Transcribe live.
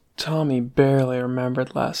Tommy barely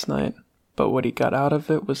remembered last night, but what he got out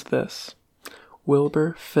of it was this.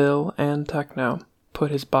 Wilbur, Phil, and Techno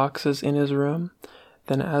put his boxes in his room,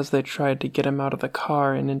 then as they tried to get him out of the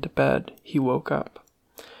car and into bed, he woke up.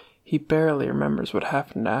 He barely remembers what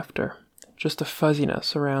happened after, just a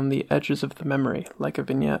fuzziness around the edges of the memory, like a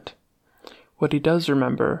vignette. What he does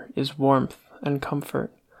remember is warmth and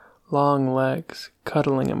comfort, long legs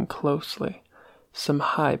cuddling him closely, some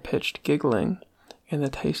high-pitched giggling, and the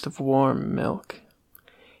taste of warm milk.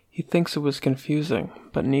 He thinks it was confusing,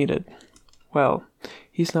 but needed. Well,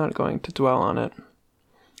 he's not going to dwell on it.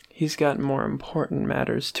 He's got more important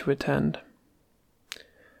matters to attend.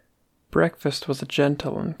 Breakfast was a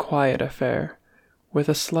gentle and quiet affair, with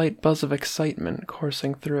a slight buzz of excitement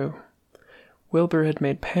coursing through. Wilbur had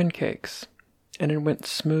made pancakes, and it went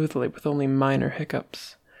smoothly with only minor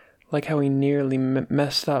hiccups, like how he nearly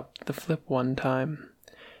messed up the flip one time.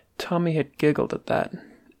 Tommy had giggled at that,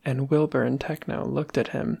 and Wilbur and Techno looked at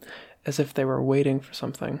him as if they were waiting for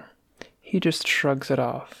something. He just shrugs it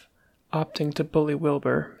off, opting to bully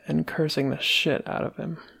Wilbur and cursing the shit out of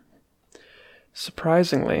him.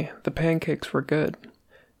 Surprisingly, the pancakes were good,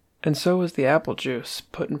 and so was the apple juice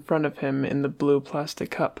put in front of him in the blue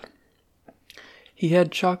plastic cup. He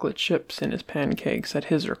had chocolate chips in his pancakes at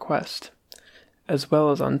his request, as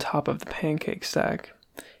well as on top of the pancake stack.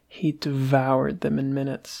 He devoured them in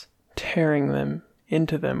minutes, tearing them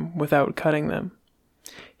into them without cutting them.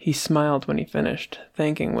 He smiled when he finished,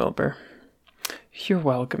 thanking Wilbur. "You're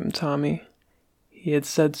welcome, Tommy," he had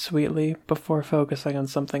said sweetly before focusing on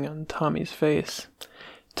something on Tommy's face.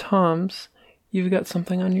 "Toms, you've got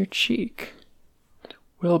something on your cheek."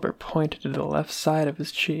 Wilbur pointed to the left side of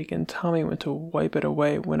his cheek, and Tommy went to wipe it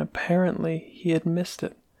away when apparently he had missed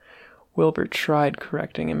it. Wilbur tried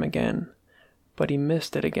correcting him again, but he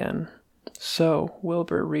missed it again. So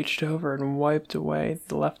Wilbur reached over and wiped away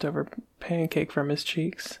the leftover pancake from his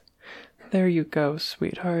cheeks. "There you go,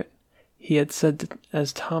 sweetheart," he had said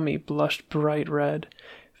as Tommy blushed bright red,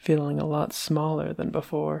 feeling a lot smaller than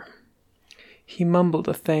before. He mumbled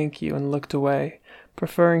a thank you and looked away,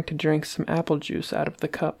 preferring to drink some apple juice out of the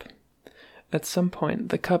cup. At some point,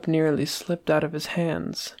 the cup nearly slipped out of his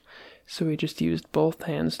hands, so he just used both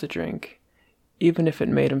hands to drink, even if it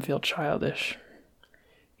made him feel childish.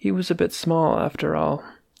 He was a bit small, after all.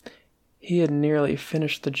 He had nearly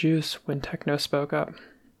finished the juice when Techno spoke up.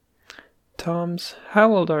 "Toms,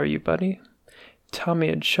 how old are you, buddy?" Tommy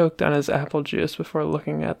had choked on his apple juice before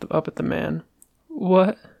looking up at the man.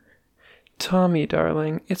 "What?" "Tommy,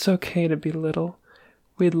 darling, it's okay to be little.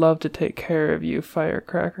 We'd love to take care of you,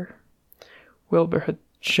 firecracker," Wilbur had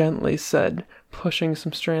gently said, pushing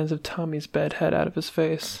some strands of Tommy's bed head out of his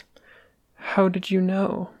face. "How did you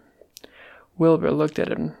know?" Wilbur looked at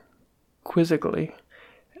him quizzically,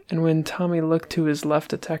 and when Tommy looked to his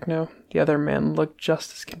left at Techno, the other man looked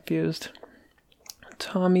just as confused.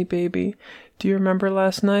 "Tommy, baby, do you remember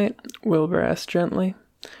last night?" Wilbur asked gently.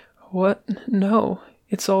 "What? No,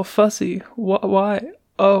 it's all fuzzy. Why?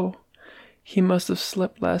 Oh, he must have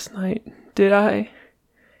slept last night. Did I?"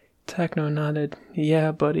 Techno nodded.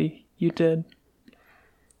 "Yeah, buddy, you did."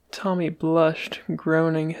 Tommy blushed,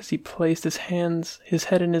 groaning as he placed his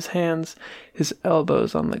head in his hands, his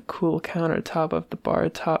elbows on the cool countertop of the bar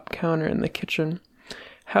top counter in the kitchen.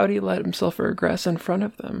 How'd he let himself regress in front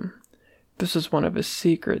of them? This was one of his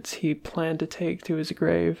secrets he planned to take to his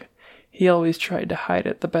grave. He always tried to hide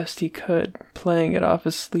it the best he could, playing it off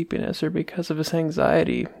as sleepiness or because of his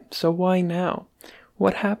anxiety. So why now?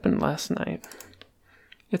 What happened last night?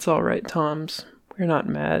 "It's all right, Toms. We're not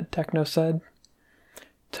mad," Techno said.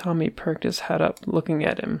 Tommy perked his head up, looking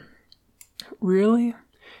at him. "Really?"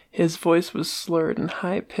 His voice was slurred and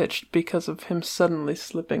high-pitched because of him suddenly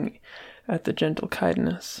slipping at the gentle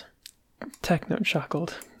kindness. Techno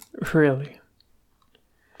chuckled. "Really?"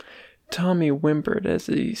 Tommy whimpered as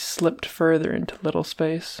he slipped further into little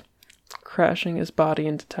space, crashing his body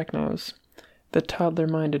into Techno's. The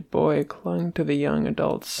toddler-minded boy clung to the young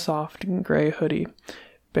adult's soft and gray hoodie,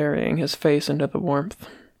 burying his face into the warmth.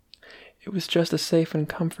 It was just as safe and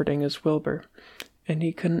comforting as Wilbur, and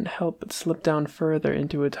he couldn't help but slip down further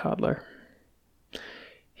into a toddler.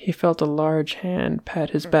 He felt a large hand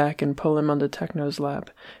pat his back and pull him onto Techno's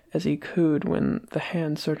lap as he cooed when the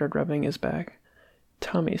hand started rubbing his back.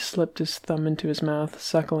 Tommy slipped his thumb into his mouth,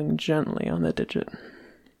 suckling gently on the digit.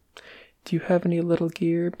 "Do you have any little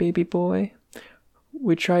gear, baby boy?"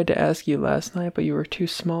 "We tried to ask you last night, but you were too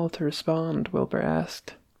small to respond," Wilbur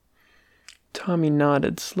asked. Tommy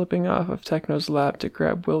nodded, slipping off of Techno's lap to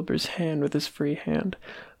grab Wilbur's hand with his free hand,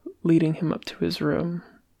 leading him up to his room.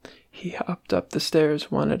 He hopped up the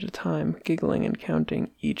stairs one at a time, giggling and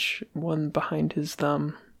counting each one behind his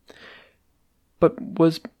thumb.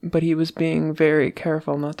 but he was being very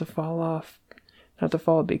careful not to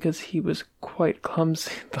fall because he was quite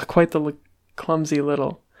clumsy, quite the clumsy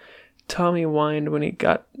little. Tommy whined when he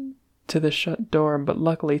got to the shut door, but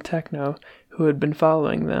luckily Techno, who had been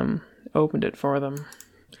following them, opened it for them.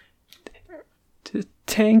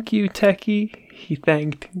 "Thank you, Techie," he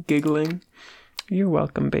thanked, giggling. "You're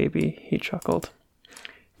welcome, baby," he chuckled.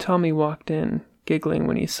 Tommy walked in, giggling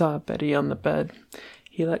when he saw Betty on the bed.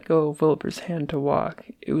 He let go of Wilbur's hand to walk.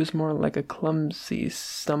 It was more like a clumsy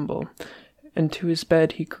stumble, and to his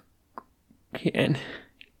bed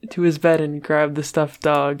and grabbed the stuffed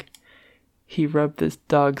dog. He rubbed the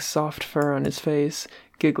dog's soft fur on his face,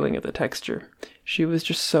 giggling at the texture. She was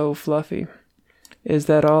just so fluffy. "Is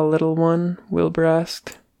that all, little one?" Wilbur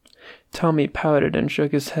asked. Tommy pouted and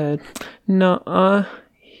shook his head. "Nuh-uh,"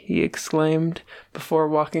 he exclaimed, before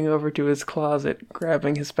walking over to his closet,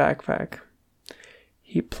 grabbing his backpack.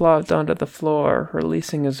 He plopped onto the floor,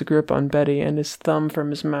 releasing his grip on Betty and his thumb from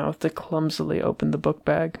his mouth to clumsily open the book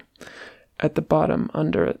bag. At the bottom,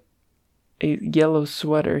 under a yellow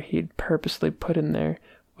sweater he'd purposely put in there,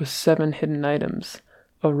 was 7 hidden items: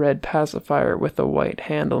 a red pacifier with a white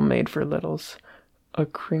handle made for littles, a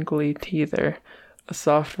crinkly teether, a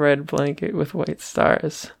soft red blanket with white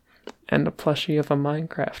stars, and a plushie of a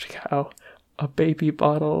Minecraft cow, a baby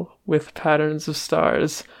bottle with patterns of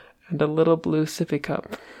stars, and a little blue sippy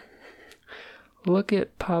cup. "Look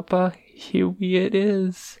it, Papa, here it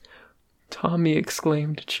is," Tommy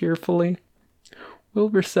exclaimed cheerfully.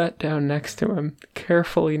 Wilbur sat down next to him,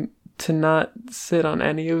 carefully to not sit on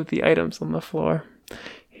any of the items on the floor.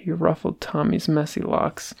 He ruffled Tommy's messy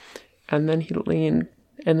locks, and then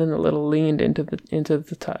the little leaned into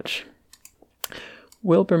the touch.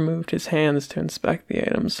 Wilbur moved his hands to inspect the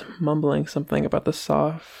items, mumbling something about the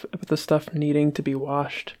stuff needing to be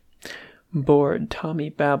washed. Bored, Tommy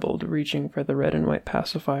babbled, reaching for the red and white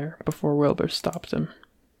pacifier, before Wilbur stopped him.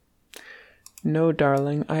 "No,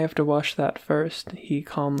 darling, I have to wash that first," he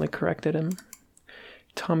calmly corrected him.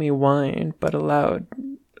 Tommy whined, but allowed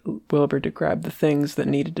Wilbur to grab the things that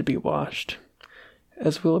needed to be washed.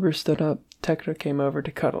 As Wilbur stood up, Techno came over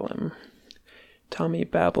to cuddle him. Tommy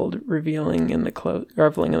babbled, reveling in the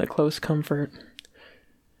close comfort.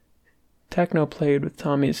 Techno played with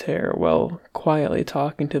Tommy's hair while quietly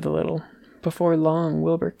talking to the little. Before long,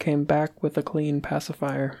 Wilbur came back with a clean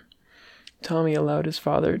pacifier. Tommy allowed his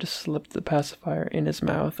father to slip the pacifier in his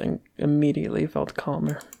mouth and immediately felt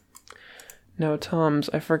calmer. "Now, Toms,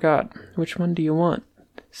 I forgot. Which one do you want?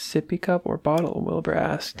 Sippy cup or bottle?" Wilbur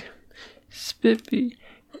asked. "Spippy,"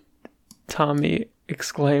 Tommy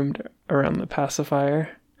exclaimed around the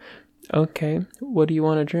pacifier. "Okay, what do you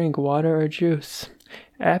want to drink, water or juice?"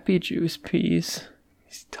 "Appy juice, please,"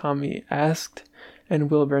 Tommy asked, and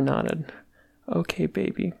Wilbur nodded. "Okay,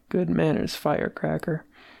 baby, good manners, firecracker.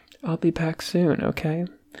 I'll be back soon, okay?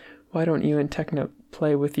 Why don't you and Techno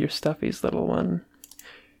play with your stuffies, little one?"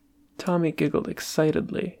 Tommy giggled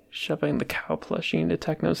excitedly, shoving the cow plushie into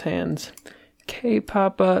Techno's hands. "K,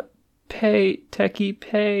 Papa, pay, Techie,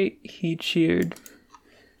 pay," he cheered.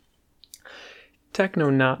 Techno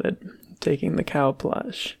nodded, taking the cow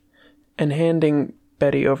plush, and handing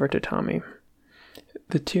Betty over to Tommy.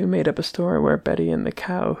 The two made up a story where Betty and the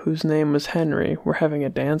cow, whose name was Henry, were having a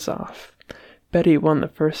dance-off. Betty won the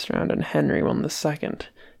first round and Henry won the second,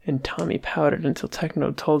 and Tommy pouted until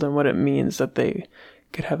Techno told him what it means that they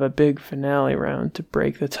could have a big finale round to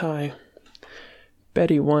break the tie.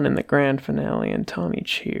 Betty won in the grand finale and Tommy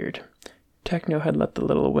cheered. Techno had let the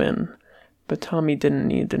little win, but Tommy didn't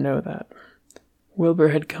need to know that. Wilbur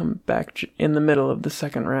had come back in the middle of the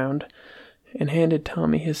second round and handed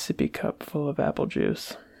Tommy his sippy cup full of apple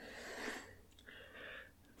juice.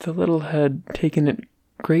 The little had taken it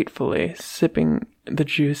gratefully, sipping the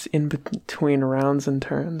juice in between rounds and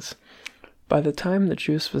turns. By the time the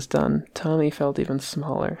juice was done, Tommy felt even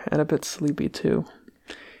smaller and a bit sleepy too.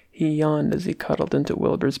 He yawned as he cuddled into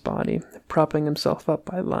Wilbur's body, propping himself up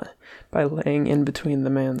by laying in between the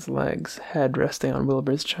man's legs, head resting on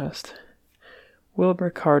Wilbur's chest. Wilbur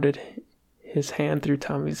carted his hand through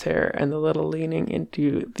Tommy's hair, and the little leaning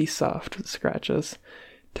into the soft scratches.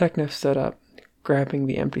 Techno stood up, grabbing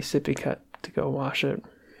the empty sippy cup to go wash it.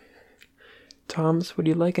 "Toms, would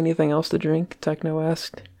you like anything else to drink?" Techno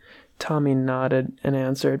asked. Tommy nodded and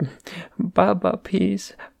answered, "Baba,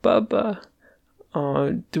 please, Baba."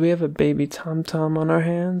 Do we have a baby Tom-Tom on our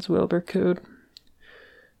hands?" Wilbur cooed.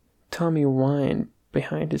 Tommy whined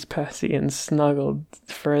behind his passy and snuggled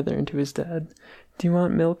further into his dad. "Do you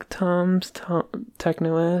want milk, Toms?"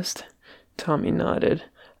 Techno asked. Tommy nodded.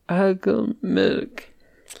 "I go milk."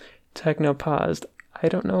 Techno paused. "I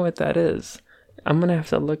don't know what that is. I'm gonna have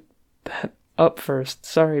to look that Up first.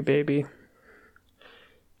 Sorry, baby.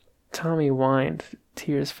 Tommy whined,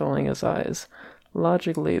 tears filling his eyes.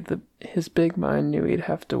 Logically, his big mind knew he'd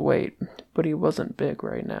have to wait, but he wasn't big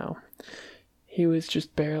right now. He was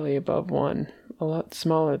just barely above 1, a lot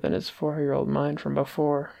smaller than his 4-year-old mind from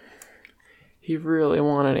before. He really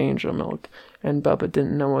wanted angel milk, and Bubba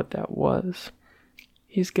didn't know what that was.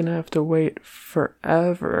 He's gonna have to wait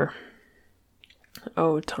forever.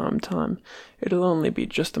 Oh, Tom, it'll only be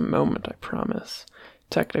just a moment, I promise,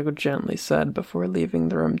 Techno gently said before leaving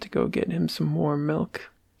the room to go get him some warm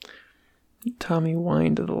milk. Tommy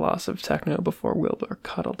whined at the loss of Techno before Wilbur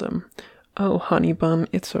cuddled him. Oh, honey bun,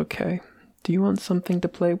 it's okay. Do you want something to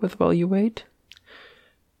play with while you wait?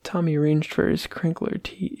 Tommy reached for his crinkly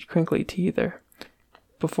teether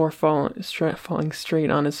before falling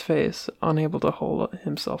straight on his face, unable to hold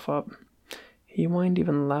himself up. He whined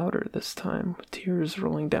even louder this time, with tears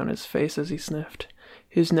rolling down his face as he sniffed.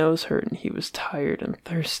 His nose hurt and he was tired and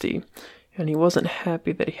thirsty, and he wasn't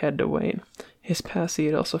happy that he had to wait. His passy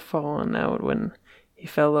had also fallen out when he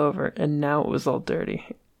fell over, and now it was all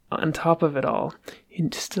dirty. On top of it all, he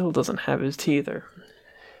still doesn't have his teether.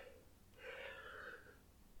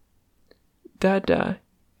 Dada,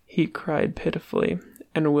 he cried pitifully,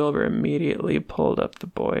 and Wilbur immediately pulled up the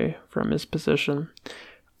boy from his position.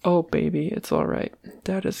 Oh, baby, it's all right.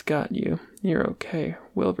 Dada's got you. You're okay,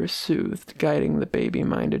 Wilbur soothed, guiding the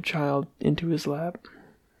baby-minded child into his lap.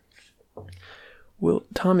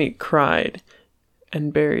 Tommy cried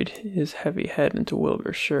and buried his heavy head into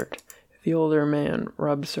Wilbur's shirt. The older man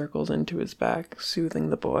rubbed circles into his back, soothing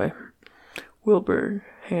the boy. Wilbur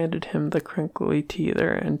handed him the crinkly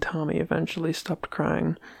teether, and Tommy eventually stopped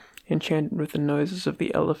crying, enchanted with the noises of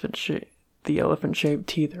the elephant-shaped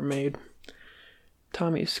teether made.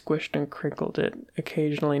 Tommy squished and crinkled it,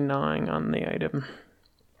 occasionally gnawing on the item.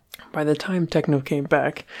 By the time Techno came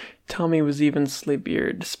back, Tommy was even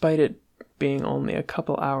sleepier, despite it being only a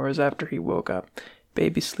couple hours after he woke up.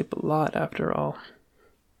 Babies sleep a lot, after all.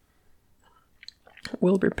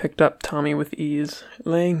 Wilbur picked up Tommy with ease,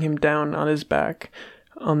 laying him down on his back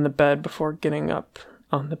on the bed before getting up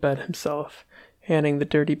on the bed himself, handing the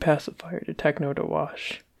dirty pacifier to Techno to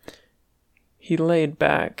wash. He laid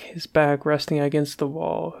back, his back resting against the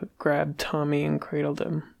wall, grabbed Tommy and cradled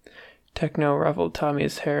him. Techno ruffled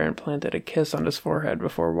Tommy's hair and planted a kiss on his forehead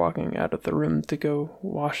before walking out of the room to go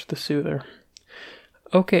wash the soother.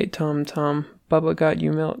 Okay, Tom, Bubba got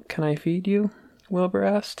you milk. Can I feed you? Wilbur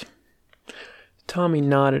asked. Tommy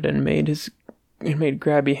nodded and made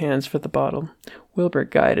grabby hands for the bottle. Wilbur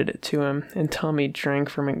guided it to him, and Tommy drank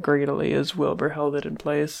from it greedily as Wilbur held it in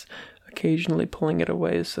place, occasionally pulling it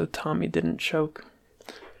away so Tommy didn't choke.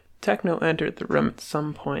 Techno entered the room at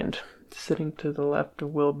some point, sitting to the left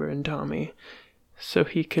of Wilbur and Tommy, so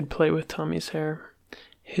he could play with Tommy's hair.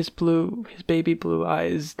 His baby blue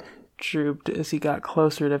eyes drooped as he got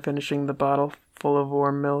closer to finishing the bottle full of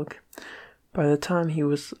warm milk. By the time he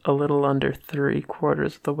was a little under 3/4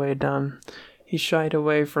 of the way done, he shied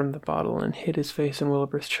away from the bottle and hid his face in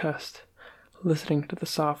Wilbur's chest, listening to the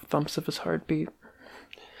soft thumps of his heartbeat.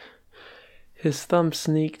 His thumb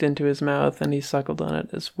sneaked into his mouth and he suckled on it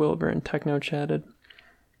as Wilbur and Techno chatted.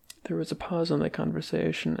 There was a pause in the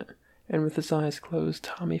conversation, and with his eyes closed,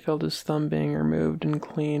 Tommy felt his thumb being removed and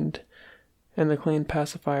the clean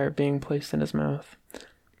pacifier being placed in his mouth.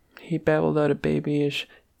 He babbled out a babyish,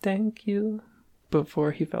 "Thank you,"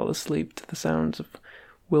 before he fell asleep to the sounds of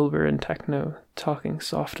Wilbur and Techno talking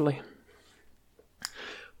softly.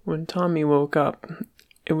 When Tommy woke up,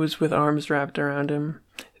 it was with arms wrapped around him.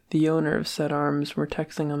 The owner of said arms were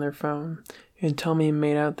texting on their phone, and Tommy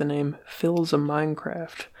made out the name Phil's a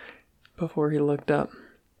Minecraft before he looked up.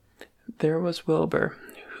 There was Wilbur,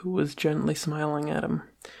 who was gently smiling at him.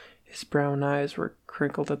 His brown eyes were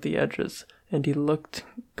crinkled at the edges, and he looked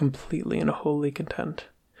completely and wholly content.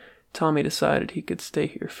 Tommy decided he could stay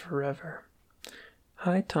here forever.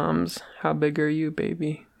 "Hi, Toms. How big are you,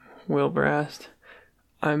 baby?" Wilbur asked.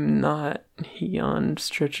 "I'm not," he yawned,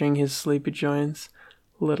 stretching his sleepy joints.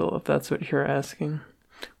 "Little, if that's what you're asking."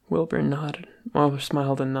 Wilbur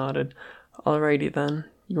smiled and nodded. "Alrighty then.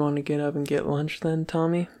 You want to get up and get lunch then,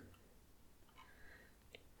 Tommy?"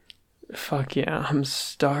 "Fuck yeah, I'm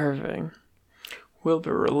starving."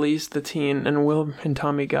 Wilbur released the teen, and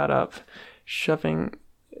Tommy got up, shoving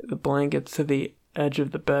the blankets to the edge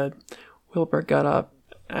of the bed. Wilbur got up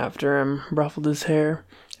after him, ruffled his hair,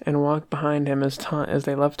 and walked behind him as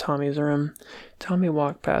they left Tommy's room. Tommy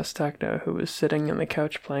walked past Techno, who was sitting on the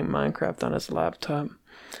couch playing Minecraft on his laptop.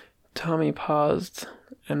 Tommy paused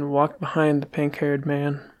and walked behind the pink-haired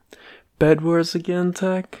man. "Bed Wars again,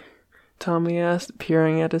 Tech?" Tommy asked,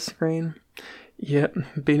 peering at his screen. Yep,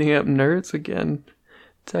 beating up nerds again.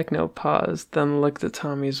 Techno paused, then looked at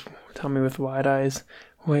Tommy with wide eyes.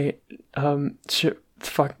 Wait,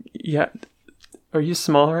 fuck, yeah, are you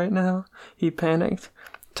small right now? He panicked.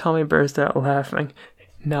 Tommy burst out laughing.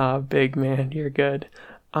 Nah, big man, you're good.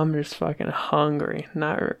 I'm just fucking hungry,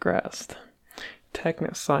 not regressed.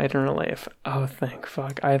 Techno sighed in relief. Oh, thank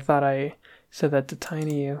fuck. I thought I said that to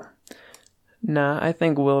tiny you. Nah, I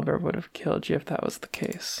think Wilbur would have killed you if that was the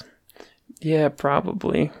case. Yeah,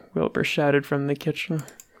 probably, Wilbur shouted from the kitchen.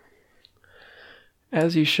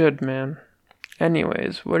 As you should, man.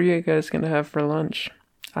 Anyways, what are you guys gonna have for lunch?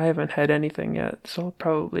 I haven't had anything yet, so I'll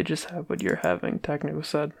probably just have what you're having, Techno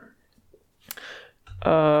said.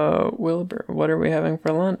 Wilbur, what are we having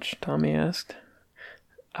for lunch? Tommy asked.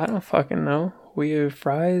 I don't fucking know. We have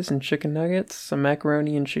fries and chicken nuggets, some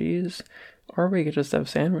macaroni and cheese, or we could just have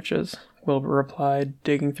sandwiches, Wilbur replied,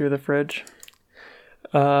 digging through the fridge.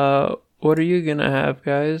 What are you gonna have,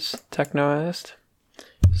 guys? Techno asked.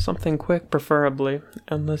 Something quick, preferably,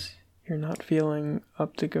 unless you're not feeling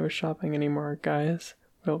up to go shopping anymore, guys,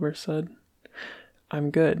 Wilbur said.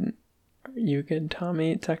 I'm good. Are you good,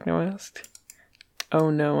 Tommy? Techno asked.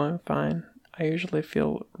 Oh no, I'm fine. I usually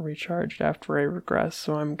feel recharged after I regress,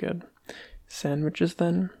 so I'm good. Sandwiches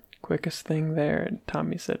then? Quickest thing there,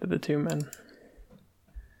 Tommy said to the two men.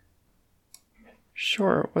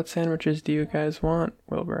 Sure, what sandwiches do you guys want?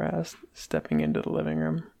 Wilbur asked, stepping into the living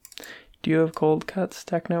room. Do you have cold cuts?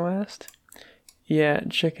 Techno asked. Yeah,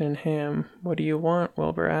 chicken and ham. What do you want?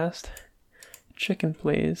 Wilbur asked. Chicken,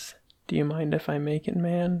 please. Do you mind if I make it,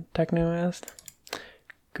 man? Techno asked.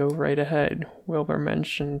 Go right ahead. Wilbur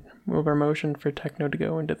motioned for Techno to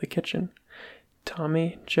go into the kitchen.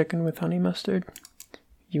 Tommy, chicken with honey mustard?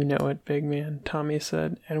 You know it, big man, Tommy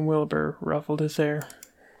said, and Wilbur ruffled his hair.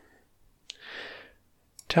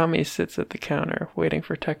 Tommy sits at the counter, waiting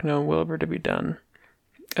for Techno and Wilbur to be done.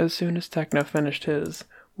 As soon as Techno finished his,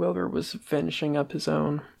 Wilbur was finishing up his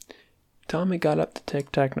own. Tommy got up to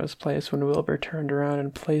take Techno's place when Wilbur turned around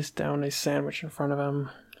and placed down a sandwich in front of him.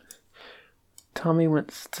 Tommy went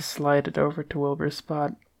to slide it over to Wilbur's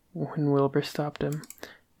spot when Wilbur stopped him.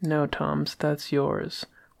 No, Toms, that's yours,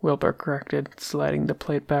 Wilbur corrected, sliding the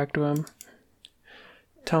plate back to him.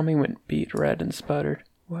 Tommy went beet red and sputtered.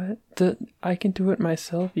 What? I can do it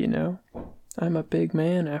myself, you know. I'm a big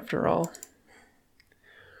man, after all.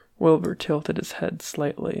 Wilbur tilted his head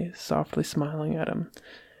slightly, softly smiling at him.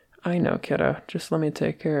 I know, kiddo. Just let me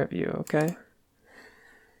take care of you, okay?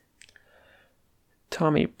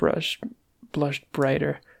 Tommy blushed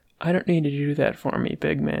brighter. I don't need you to do that for me,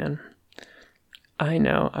 big man. I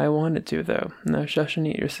know. I wanted to, though. Now shush and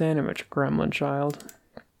eat your sandwich, gremlin child.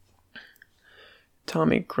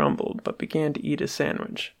 Tommy grumbled, but began to eat his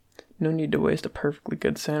sandwich. No need to waste a perfectly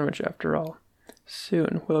good sandwich, after all.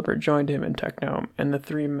 Soon, Wilbur joined him in Techno, and the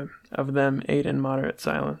three of them ate in moderate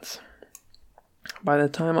silence. By the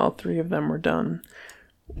time all three of them were done,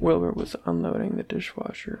 Wilbur was unloading the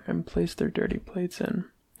dishwasher and placed their dirty plates in.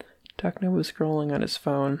 Techno was scrolling on his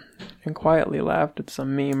phone and quietly laughed at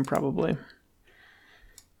some meme, probably.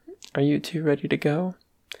 Are you two ready to go?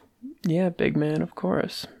 Yeah, big man, of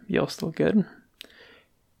course. You all still good?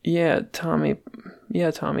 Yeah, Tommy,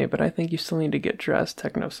 but I think you still need to get dressed,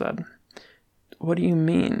 Techno said. What do you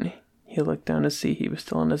mean? He looked down to see he was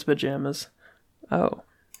still in his pajamas. Oh.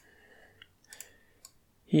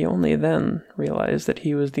 He only then realized that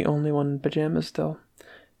he was the only one in pajamas still.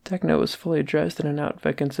 Techno was fully dressed in an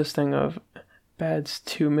outfit consisting of Bad's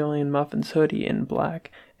 2 Million Muffins hoodie in black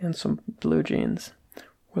and some blue jeans.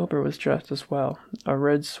 Wilbur was dressed as well, a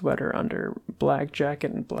red sweater under black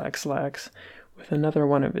jacket and black slacks, with another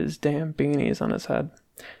one of his damn beanies on his head.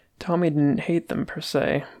 Tommy didn't hate them per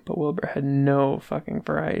se, but Wilbur had no fucking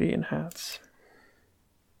variety in hats.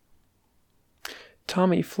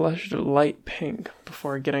 Tommy flushed a light pink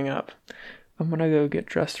before getting up. I'm gonna go get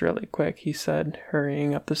dressed really quick, he said,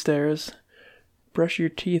 hurrying up the stairs. Brush your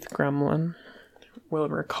teeth, gremlin,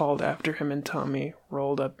 Wilbur called after him, and Tommy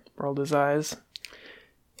rolled his eyes.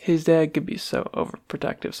 His dad could be so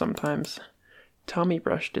overprotective sometimes. Tommy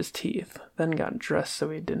brushed his teeth, then got dressed so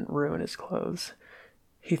he didn't ruin his clothes.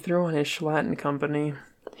 He threw on his Schlatt and Company.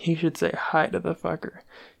 He should say hi to the fucker,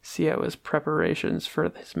 see how his preparations for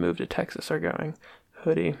his move to Texas are going.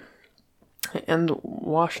 Hoodie. And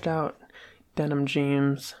washed out denim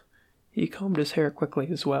jeans. He combed his hair quickly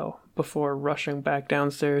as well, before rushing back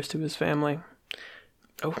downstairs to his family.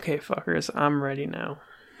 Okay, fuckers, I'm ready now.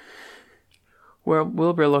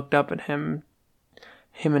 Wilbur looked up at him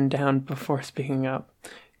and down before speaking up.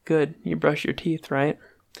 Good, you brush your teeth, right?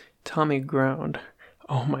 Tommy groaned.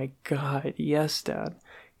 Oh my god, yes, Dad.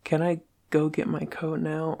 Can I go get my coat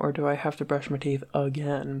now, or do I have to brush my teeth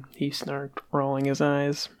again? He snarked, rolling his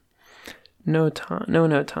eyes. No,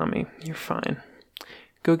 Tommy, you're fine.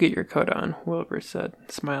 Go get your coat on, Wilbur said,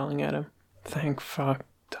 smiling at him. Thank fuck,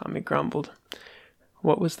 Tommy grumbled.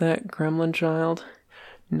 What was that, gremlin child?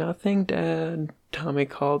 Nothing, Dad, Tommy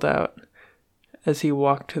called out as he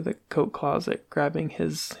walked to the coat closet, grabbing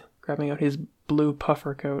out his blue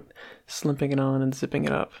puffer coat, slipping it on and zipping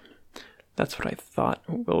it up. That's what I thought,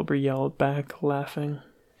 Wilbur yelled back, laughing.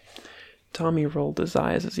 Tommy rolled his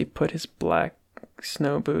eyes as he put his black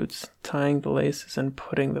snow boots, tying the laces and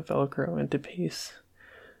putting the Velcro into piece.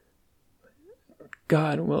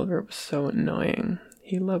 God, Wilbur was so annoying.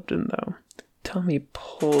 He loved him, though. Tommy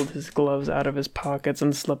pulled his gloves out of his pockets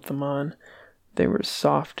and slipped them on. They were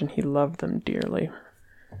soft, and he loved them dearly.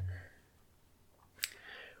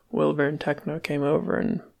 Wilbur and Techno came over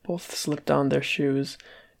and both slipped on their shoes,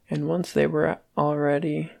 and once they were all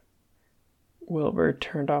ready, Wilbur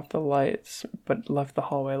turned off the lights, but left the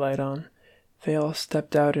hallway light on. They all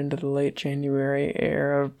stepped out into the late January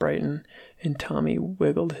air of Brighton, and Tommy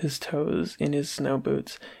wiggled his toes in his snow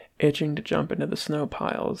boots, itching to jump into the snow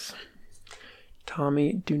piles.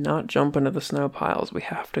 Tommy, do not jump into the snow piles. We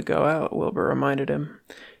have to go out, Wilbur reminded him.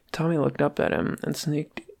 Tommy looked up at him and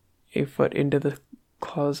sneaked a foot into the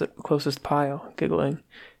closest pile, giggling.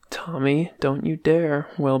 Tommy, don't you dare,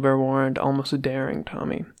 Wilbur warned, almost daring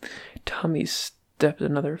Tommy. Tommy stepped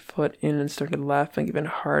another foot in and started laughing even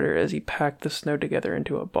harder as he packed the snow together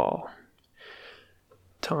into a ball.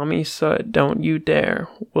 Tommy said, don't you dare,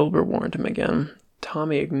 Wilbur warned him again.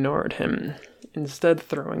 Tommy ignored him, instead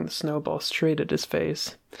throwing the snowball straight at his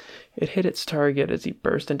face. It hit its target as he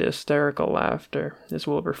burst into hysterical laughter as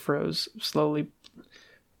Wilbur froze, slowly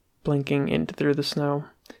blinking through the snow.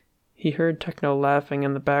 He heard Techno laughing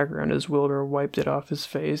in the background as Wilbur wiped it off his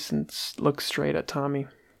face and looked straight at Tommy.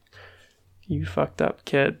 You fucked up,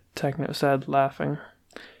 kid, Techno said, laughing.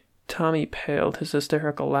 Tommy paled, his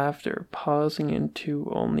hysterical laughter pausing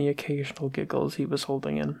into only occasional giggles he was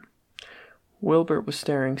holding in. Wilbur was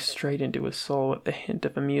staring straight into his soul with a hint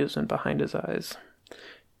of amusement behind his eyes.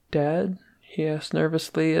 Dad? He asked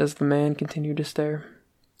nervously as the man continued to stare.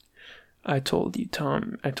 I told you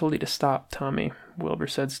to stop, Tommy, Wilbur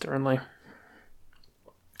said sternly.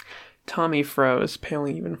 Tommy froze,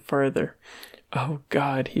 paling even further. Oh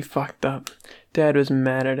God, he fucked up. Dad was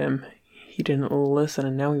mad at him. He didn't listen,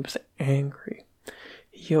 and now he was angry.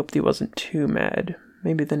 He hoped he wasn't too mad.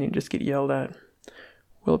 Maybe then he'd just get yelled at.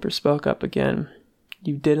 Wilbur spoke up again.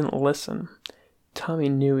 You didn't listen. Tommy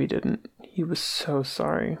knew he didn't. He was so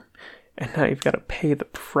sorry. And now you've got to pay the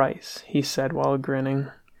price, he said while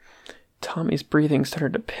grinning. Tommy's breathing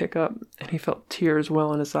started to pick up, and he felt tears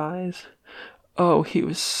well in his eyes. Oh, he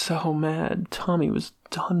was so mad. Tommy was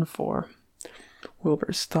done for.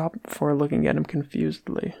 Wilbur stopped before looking at him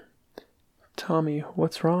confusedly. Tommy,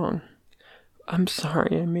 what's wrong? I'm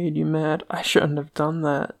sorry I made you mad. I shouldn't have done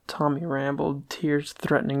that, Tommy rambled, tears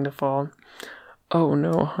threatening to fall. Oh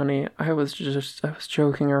no, honey, I was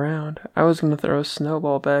joking around. I was going to throw a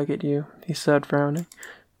snowball back at you, he said, frowning.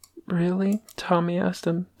 Really? Tommy asked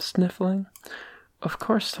him, sniffling. Of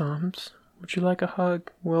course, Toms. Would you like a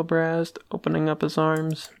hug? Wilbur asked, opening up his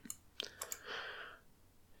arms.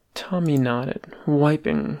 Tommy nodded,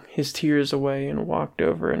 wiping his tears away, and walked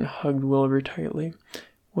over and hugged Wilbur tightly.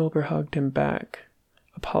 Wilbur hugged him back,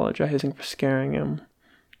 apologizing for scaring him.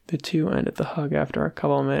 The two ended the hug after a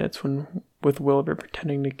couple of minutes with Wilbur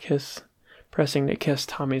pressing to kiss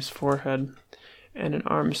Tommy's forehead, and an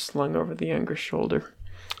arm slung over the younger shoulder.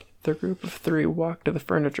 The group of three walked to the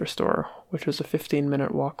furniture store, which was a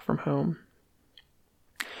 15-minute walk from home.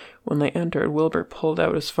 When they entered, Wilbur pulled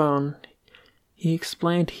out his phone. He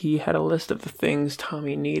explained he had a list of the things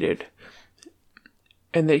Tommy needed,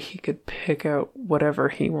 and that he could pick out whatever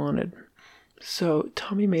he wanted. So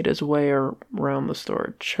Tommy made his way around the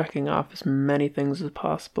store, checking off as many things as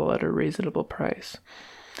possible at a reasonable price.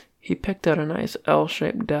 He picked out a nice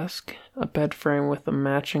L-shaped desk, a bed frame with a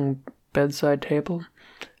matching bedside table,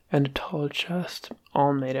 and a tall chest,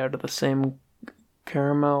 all made out of the same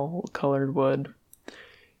caramel-colored wood.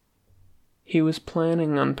 He was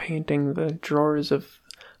planning on painting the drawers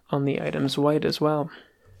on the items white as well.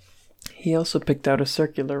 He also picked out a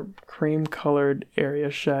circular, cream-colored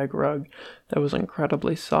area shag rug that was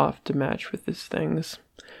incredibly soft to match with his things.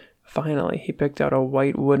 Finally, he picked out a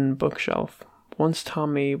white wooden bookshelf. Once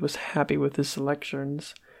Tommy was happy with his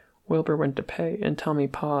selections, Wilbur went to pay, and Tommy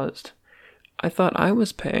paused. I thought I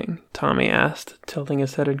was paying, Tommy asked, tilting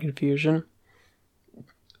his head in confusion.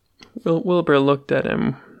 Wilbur looked at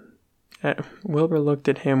him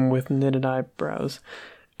with knitted eyebrows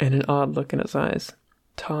and an odd look in his eyes.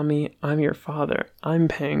 Tommy, I'm your father. I'm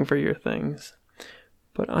paying for your things.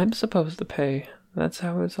 But I'm supposed to pay. That's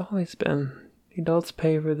how it's always been. The adults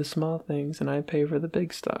pay for the small things, and I pay for the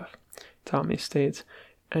big stuff, Tommy states,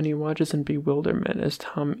 and he watches in bewilderment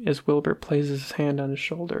as Wilbur places his hand on his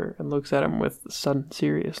shoulder and looks at him with sudden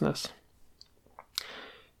seriousness.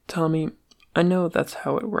 Tommy, I know that's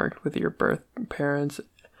how it worked with your birth parents,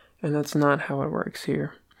 and that's not how it works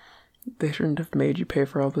here. They shouldn't have made you pay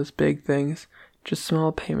for all those big things, just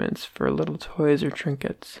small payments for little toys or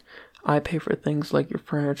trinkets. I pay for things like your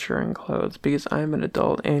furniture and clothes because I'm an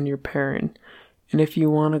adult and your parent. And if you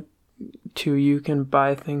want to, you can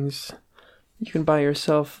buy things. You can buy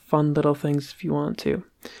yourself fun little things if you want to.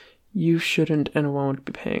 You shouldn't and won't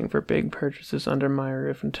be paying for big purchases under my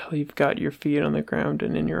roof until you've got your feet on the ground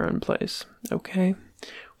and in your own place. Okay?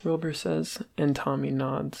 Wilbur says, and Tommy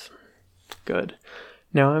nods. Good.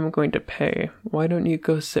 Now I'm going to pay. Why don't you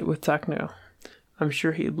go sit with Techno? I'm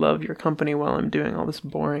sure he'd love your company while I'm doing all this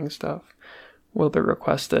boring stuff, Wilbur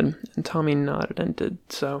requested, and Tommy nodded and did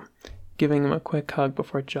so, giving him a quick hug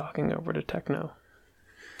before jogging over to Techno.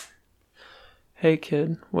 Hey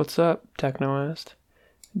kid, what's up? Techno asked.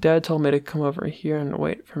 Dad told me to come over here and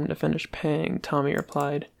wait for him to finish paying, Tommy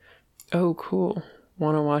replied. Oh, cool.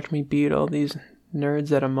 Want to watch me beat all these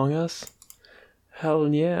nerds at Among Us? Hell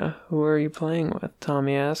yeah. Who are you playing with?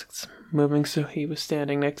 Tommy asked, moving so he was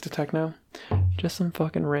standing next to Techno. Just some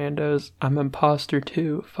fucking randos. I'm imposter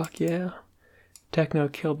too. Fuck yeah. Techno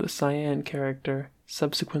killed the Cyan character,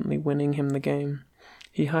 subsequently winning him the game.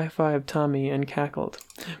 He high-fived Tommy and cackled.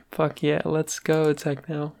 Fuck yeah, let's go,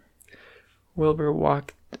 Techno. Wilbur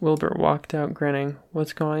walked out grinning.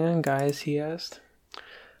 What's going on, guys? He asked.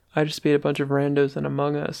 I just beat a bunch of randos in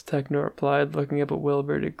Among Us, Techno replied, looking up at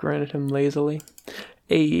Wilbur to grin at him lazily.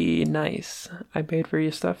 Hey, nice. I paid for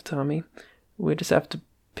your stuff, Tommy. We just have to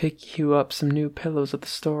pick you up some new pillows at the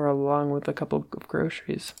store along with a couple of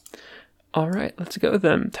groceries. All right, let's go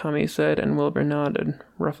then, Tommy said, and Wilbur nodded,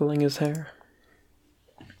 ruffling his hair.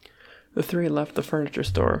 The three left the furniture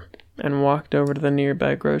store and walked over to the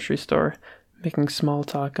nearby grocery store, making small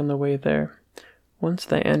talk on the way there. Once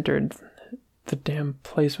they entered, the damn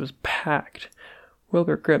place was packed.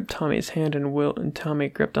 Wilbur gripped Tommy's hand and Tommy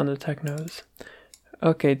gripped onto Techno's.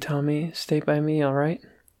 Okay, Tommy, stay by me, all right?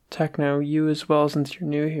 Techno, you as well since you're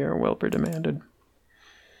new here, Wilbur demanded.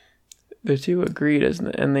 The two agreed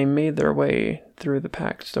and they made their way through the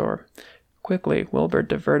packed store. Quickly, Wilbur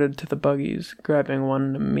diverted to the buggies, grabbing one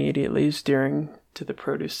and immediately steering to the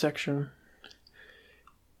produce section.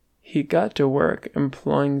 He got to work,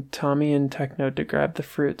 employing Tommy and Techno to grab the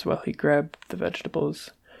fruits while he grabbed the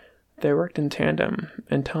vegetables. They worked in tandem,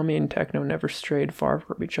 and Tommy and Techno never strayed far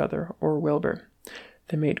from each other or Wilbur.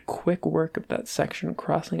 They made quick work of that section,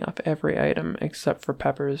 crossing off every item except for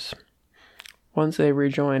peppers. Once they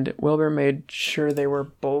rejoined, Wilbur made sure they were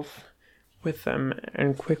both with them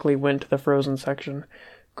and quickly went to the frozen section,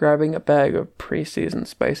 grabbing a bag of pre-seasoned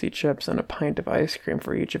spicy chips and a pint of ice cream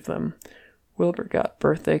for each of them. Wilbur got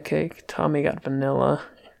birthday cake, Tommy got vanilla,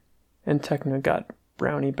 and Techno got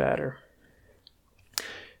brownie batter.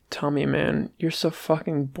 Tommy, man, you're so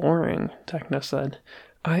fucking boring, Techno said.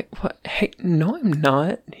 What? Hey, no I'm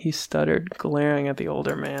not, he stuttered, glaring at the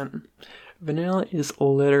older man. Vanilla is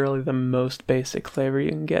literally the most basic flavor you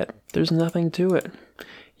can get. There's nothing to it.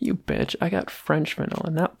 You bitch, I got French vanilla,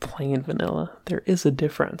 not plain vanilla. There is a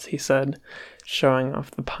difference, he said, showing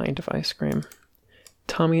off the pint of ice cream.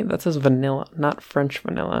 Tommy, that says vanilla, not French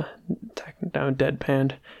vanilla, Techno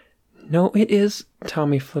deadpanned. No, it is.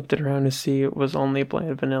 Tommy flipped it around to see it was only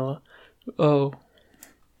plain vanilla. Oh.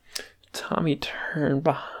 Tommy turned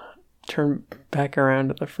back around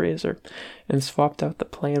to the freezer and swapped out the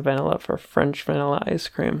plain vanilla for French vanilla ice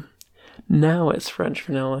cream. Now it's French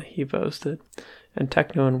vanilla, he boasted, and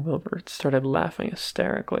Techno and Wilbur started laughing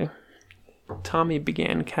hysterically. Tommy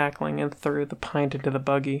began cackling and threw the pint into the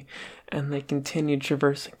buggy, and they continued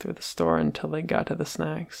traversing through the store until they got to the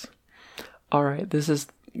snacks. Alright, this is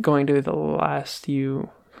going to last you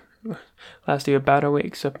about a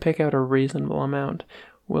week, so pick out a reasonable amount,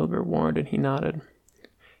 Wilbur warned, and he nodded.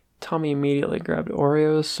 Tommy immediately grabbed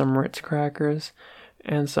Oreos, some Ritz crackers,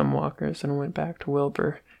 and some Walkers, and went back to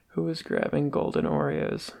Wilbur, who was grabbing golden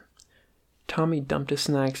Oreos. Tommy dumped his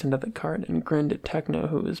snacks into the cart and grinned at Techno,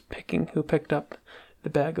 who picked up the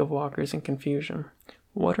bag of Walkers in confusion.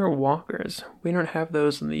 What are Walkers? We don't have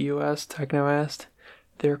those in the U.S., Techno asked.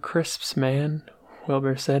 They're crisps, man,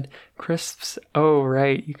 Wilbur said. Crisps? Oh,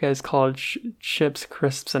 right, you guys call chips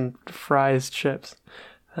crisps and fries chips.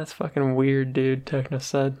 That's fucking weird, dude, Techno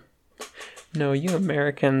said. No, you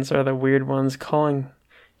Americans are the weird ones calling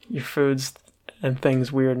your foods and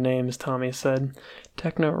things weird names, Tommy said.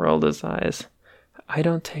 Techno rolled his eyes. I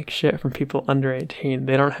don't take shit from people under 18.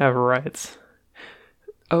 They don't have rights.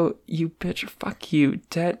 Oh, you bitch, fuck you,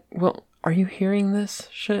 Dad. Well, are you hearing this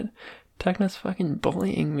shit? Techno's fucking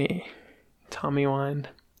bullying me, Tommy whined.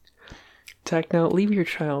 Techno, leave your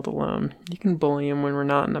child alone. You can bully him when we're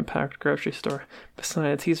not in a packed grocery store.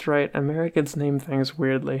 Besides, he's right. Americans name things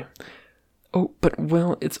weirdly. Oh, but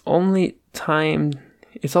Will, it's always time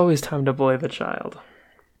to bully the child.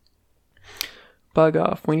 Bug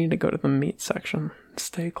off. We need to go to the meat section.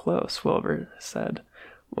 Stay close, Wilbur said,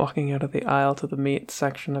 walking out of the aisle to the meat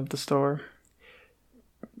section of the store.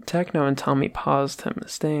 Techno and Tommy paused him,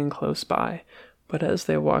 staying close by, but as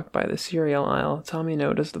they walked by the cereal aisle, Tommy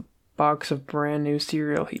noticed a box of brand new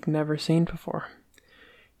cereal he'd never seen before.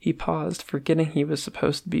 He paused, forgetting he was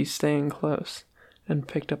supposed to be staying close, and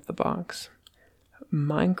picked up the box.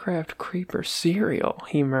 Minecraft Creeper cereal,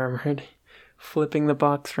 he murmured, flipping the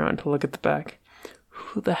box around to look at the back.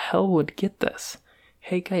 Who the hell would get this?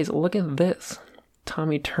 Hey guys, look at this.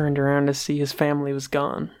 Tommy turned around to see his family was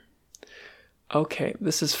gone. Okay,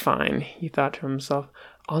 this is fine, he thought to himself.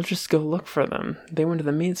 I'll just go look for them. They went to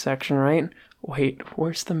the meat section, right? Wait,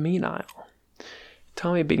 where's the meat aisle?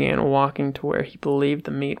 Tommy began walking to where he believed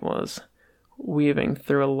the meat was, weaving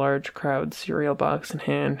through a large crowd, cereal box in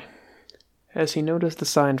hand. As he noticed the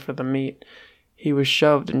sign for the meat, he was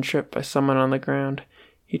shoved and tripped by someone on the ground.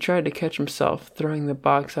 He tried to catch himself, throwing the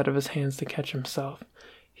box out of his hands to catch himself.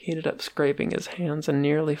 He ended up scraping his hands and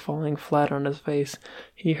nearly falling flat on his face.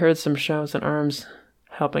 He heard some shouts and arms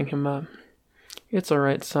helping him up. It's all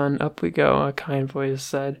right, son. Up we go, a kind voice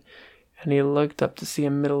said, and he looked up to see a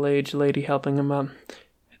middle-aged lady helping him up.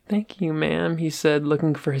 Thank you, ma'am, he said,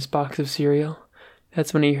 looking for his box of cereal.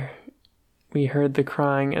 That's when we heard the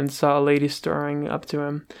crying and saw a lady staring up to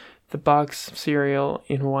him, the box of cereal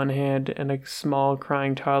in one hand and a small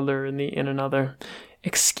crying toddler in another.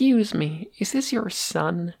 Excuse me, is this your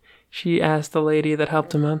son? She asked the lady that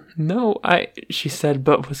helped him up. No, she said,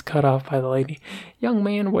 but was cut off by the lady. Young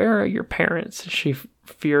man, where are your parents? She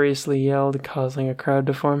furiously yelled, causing a crowd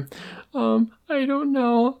to form. I don't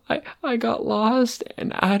know. I got lost,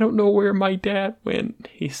 and I don't know where my dad went,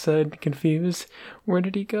 he said, confused. Where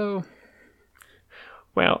did he go?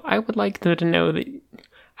 Well, I would like them to know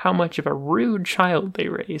how much of a rude child they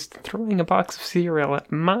raised, throwing a box of cereal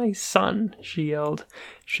at my son, she yelled,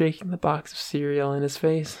 shaking the box of cereal in his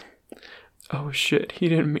face. Oh shit, he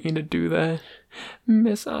didn't mean to do that.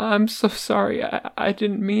 Miss, I'm so sorry, I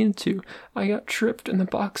didn't mean to. I got tripped and the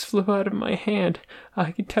box flew out of my hand.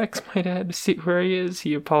 I can text my dad to see where he is,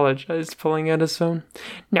 he apologized, pulling out his phone.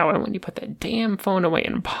 Now I want you to put that damn phone away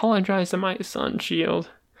and apologize to my son, she yelled.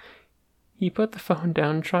 He put the phone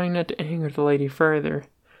down, trying not to anger the lady further.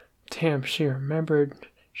 Damn, she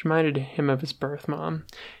reminded him of his birth mom.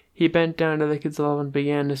 He bent down to the kid's level and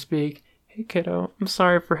began to speak. Hey kiddo, I'm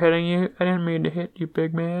sorry for hitting you. I didn't mean to hit you,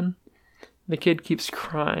 big man. The kid keeps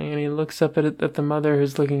crying and he looks up at the mother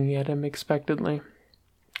who's looking at him expectantly.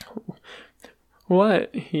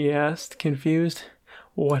 What? He asked, confused.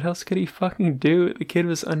 What else could he fucking do? The kid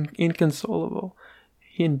was inconsolable.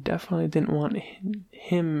 He definitely didn't want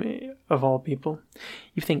him, of all people.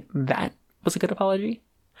 You think that was a good apology?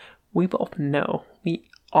 We both know. We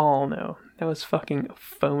all know. That was fucking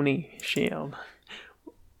phony, she yelled.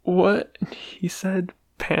 What? He said,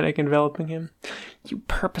 panic enveloping him. You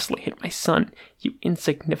purposely hit my son, you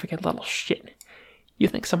insignificant little shit. You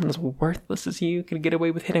think someone as worthless as you can get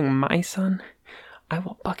away with hitting my son? I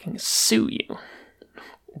will fucking sue you.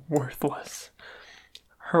 Worthless.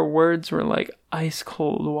 Her words were like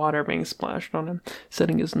ice-cold water being splashed on him,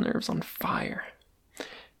 setting his nerves on fire.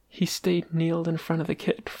 He stayed kneeled in front of the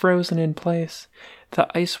kid, frozen in place. The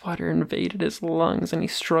ice water invaded his lungs, and he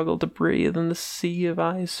struggled to breathe in the sea of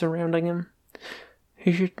ice surrounding him.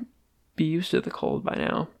 He should be used to the cold by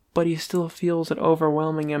now, but he still feels it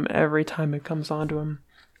overwhelming him every time it comes onto him.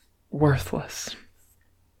 Worthless.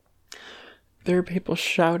 There are people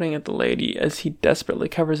shouting at the lady as he desperately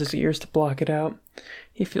covers his ears to block it out.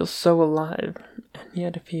 He feels so alive, and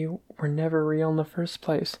yet if he were never real in the first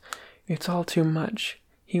place, it's all too much.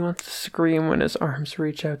 He wants to scream when his arms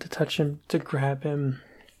reach out to touch him, to grab him.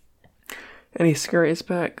 And he scurries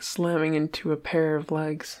back, slamming into a pair of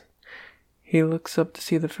legs. He looks up to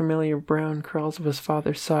see the familiar brown curls of his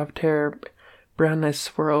father's soft hair. Brown eyes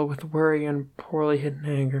swirl with worry and poorly hidden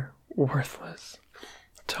anger. Worthless.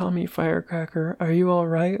 Tommy Firecracker, are you all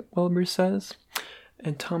right? Wilbur says.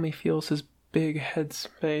 And Tommy feels his big head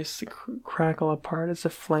space crackle apart as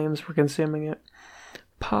if flames were consuming it.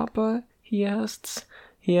 Papa? He asks,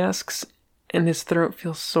 and his throat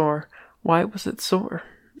feels sore. Why was it sore?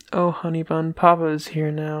 Oh, honey bun, Papa is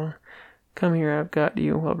here now. Come here, I've got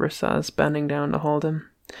you, Wilbur says, bending down to hold him.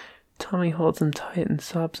 Tommy holds him tight and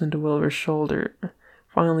sobs into Wilbur's shoulder.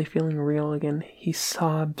 Finally feeling real again, he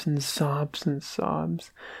sobs and sobs and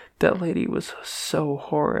sobs. That lady was so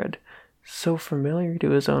horrid, so familiar to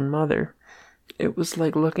his own mother. It was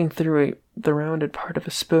like looking through the rounded part of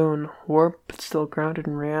a spoon, warped but still grounded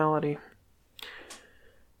in reality.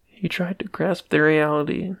 He tried to grasp the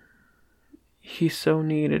reality he so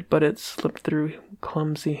needed, but it slipped through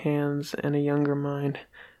clumsy hands and a younger mind.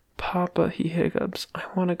 Papa, he hiccups, I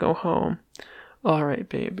want to go home. All right,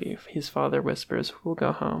 baby, his father whispers, we'll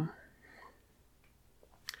go home.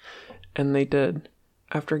 And they did.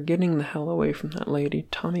 After getting the hell away from that lady,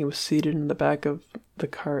 Tommy was seated in the back of the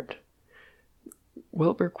cart.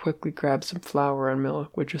 Wilbur quickly grabbed some flour and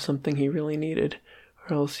milk, which was something he really needed,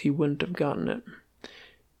 or else he wouldn't have gotten it.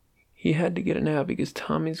 He had to get it now because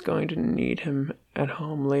Tommy's going to need him at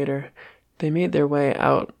home later. They made their way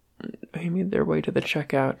to the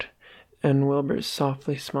checkout, and Wilbur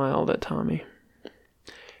softly smiled at Tommy.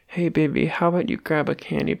 Hey, baby, how about you grab a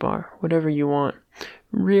candy bar? Whatever you want.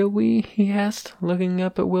 Really? He asked, looking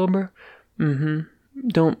up at Wilbur.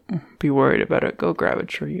 Don't be worried about it. Go grab it,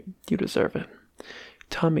 sure, you deserve it.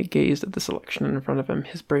 Tommy gazed at the selection in front of him,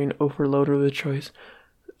 his brain overloaded with choice.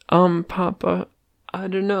 Papa, I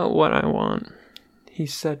don't know what I want, he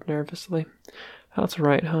said nervously. That's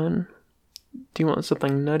right, hon. Do you want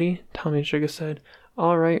something nutty? Tommy shook his head.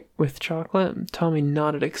 All right, with chocolate? Tommy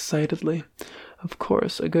nodded excitedly. Of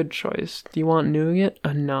course, a good choice. Do you want nougat?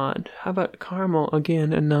 A nod. How about caramel?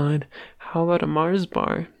 Again, a nod. How about a Mars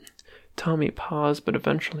bar? Tommy paused, but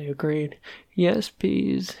eventually agreed. Yes,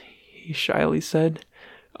 please, he shyly said.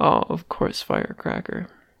 Oh, of course, firecracker.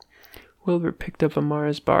 Wilbur picked up a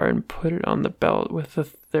Mars bar and put it on the belt with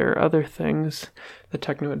their other things the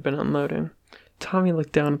Techno had been unloading. Tommy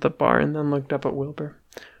looked down at the bar and then looked up at Wilbur.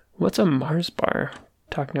 What's a Mars bar?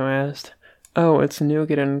 Techno asked. Oh, it's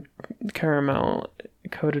nougat and caramel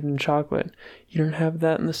coated in chocolate. You don't have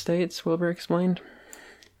that in the States? Wilbur explained.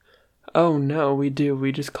 Oh, no, we do.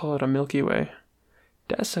 We just call it a Milky Way.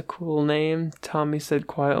 That's a cool name, Tommy said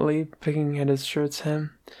quietly, picking at his shirt's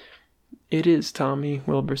hem. It is, Tommy,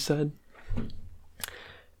 Wilbur said.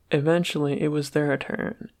 Eventually, it was their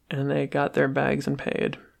turn, and they got their bags and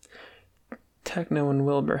paid. Techno and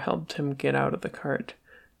Wilbur helped him get out of the cart.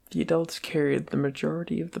 The adults carried the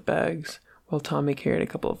majority of the bags, while Tommy carried a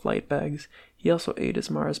couple of light bags. He also ate his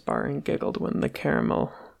Mars bar and giggled when the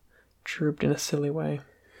caramel drooped in a silly way.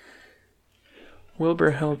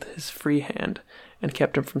 Wilbur held his free hand and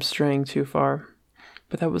kept him from straying too far.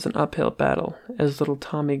 But that was an uphill battle, as little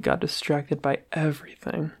Tommy got distracted by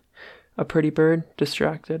everything. A pretty bird?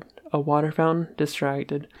 Distracted. A water fountain?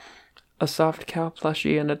 Distracted. A soft cow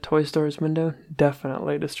plushie in a toy store's window?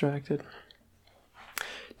 Definitely distracted.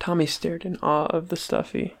 Tommy stared in awe of the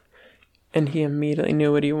stuffy, and he immediately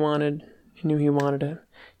knew what he wanted. He knew he wanted it.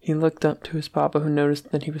 He looked up to his papa, who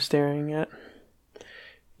noticed that he was staring at.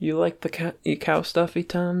 You like the cow stuffy,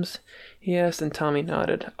 Toms? He asked, and Tommy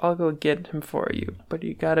nodded. I'll go get him for you, but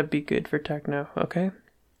you gotta be good for Techno, okay?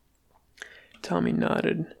 Tommy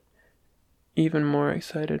nodded, even more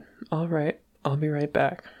excited. All right, I'll be right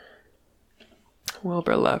back.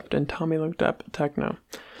 Wilbur left, and Tommy looked up at Techno.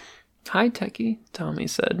 Hi, Techie, Tommy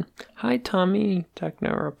said. Hi, Tommy,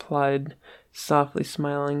 Techno replied, softly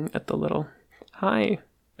smiling at the little. Hi.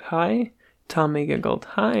 Hi? Tommy giggled.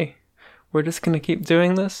 Hi. We're just gonna keep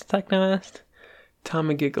doing this? Techno asked.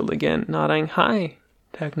 Tommy giggled again, nodding. Hi.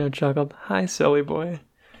 Techno chuckled. Hi, silly boy.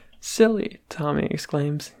 Silly, Tommy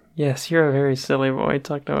exclaims. Yes, you're a very silly boy,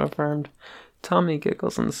 Techno affirmed. Tommy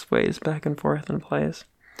giggles and sways back and forth in place.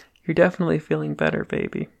 You're definitely feeling better,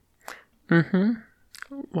 baby.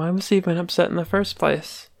 Why was he even upset in the first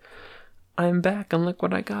place? I'm back and look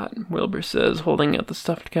what I got, Wilbur says, holding out the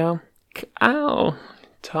stuffed cow. Ow!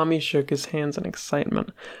 Tommy shook his hands in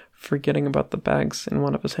excitement, forgetting about the bags in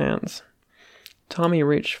one of his hands. Tommy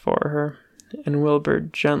reached for her, and Wilbur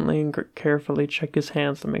gently and carefully checked his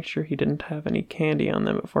hands to make sure he didn't have any candy on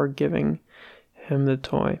them before giving him the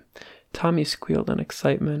toy. Tommy squealed in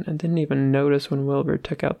excitement and didn't even notice when Wilbur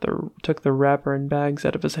took the wrapper and bags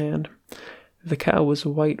out of his hand. The cow was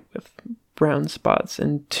white with brown spots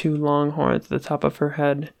and 2 long horns at the top of her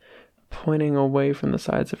head, pointing away from the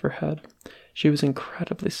sides of her head. She was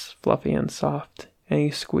incredibly fluffy and soft, and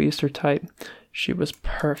he squeezed her tight. She was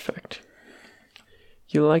perfect.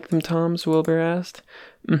 You like them, Toms? Wilbur asked.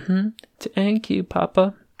 Thank you,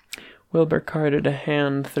 Papa. Wilbur carted a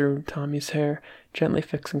hand through Tommy's hair, gently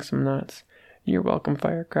fixing some knots. You're welcome,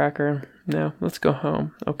 Firecracker. Now, let's go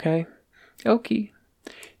home, okay? Okie.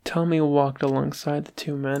 Tommy walked alongside the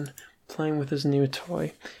two men, playing with his new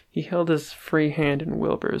toy. He held his free hand in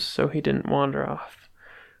Wilbur's so he didn't wander off.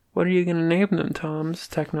 "What are you going to name them, Toms?"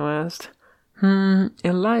 Techno asked.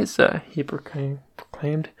 Eliza, he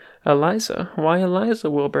proclaimed. "Eliza? Why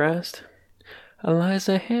Eliza?" Wilbur asked.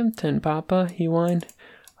 "Eliza Hampton, Papa," he whined.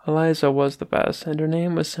 Eliza was the best, and her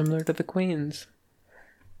name was similar to the Queen's.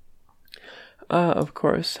 "Ah, of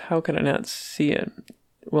course. How could I not see it?"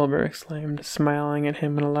 Wilbur exclaimed, smiling at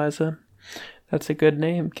him and Eliza. "That's a good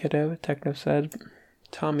name, kiddo," Techno said.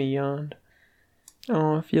 Tommy yawned.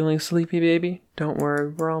 "Oh, feeling sleepy, baby? Don't worry,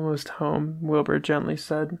 we're almost home," Wilbur gently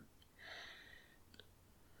said.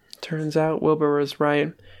 Turns out Wilbur was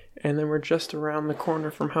right, and they were just around the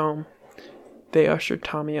corner from home. They ushered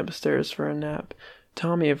Tommy upstairs for a nap.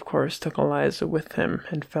 Tommy, of course, took Eliza with him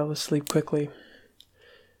and fell asleep quickly.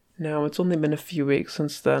 Now, it's only been a few weeks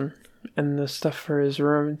since then, and the stuff for his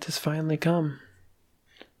room has finally come.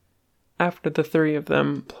 After the three of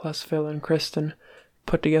them, plus Phil and Kristen,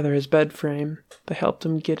 put together his bed frame, they helped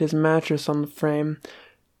him get his mattress on the frame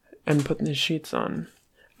and put his sheets on.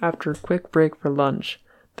 After a quick break for lunch,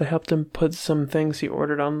 they helped him put some things he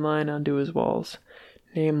ordered online onto his walls,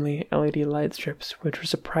 namely LED light strips, which were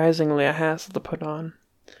surprisingly a hassle to put on.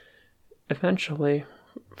 Eventually,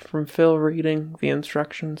 from Phil reading the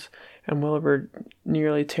instructions and Wilbur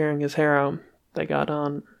nearly tearing his hair out, they got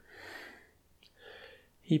on.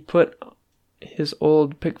 He put his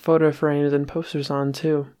old pic photo frames and posters on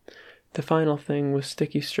too. The final thing was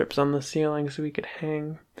sticky strips on the ceiling so he could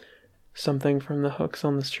hang something from the hooks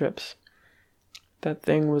on the strips. That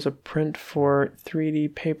thing was a print for 3D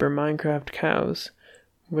paper Minecraft cows,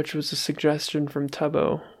 which was a suggestion from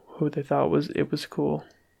Tubbo, who they thought it was cool.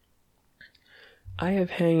 "I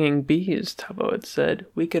have hanging bees," Tubbo had said.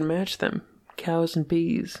 "We can match them. Cows and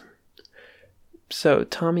bees." So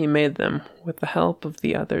Tommy made them, with the help of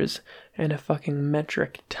the others, and a fucking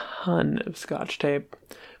metric ton of Scotch tape.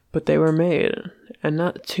 But they were made, and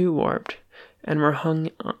not too warped, and were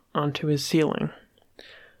hung onto his ceiling.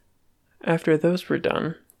 After those were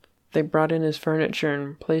done, they brought in his furniture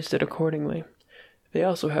and placed it accordingly. They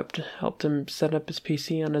also helped him set up his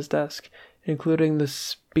PC on his desk, including the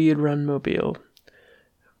speedrun mobile.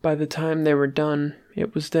 By the time they were done,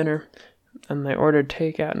 it was dinner, and they ordered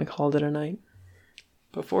takeout and called it a night.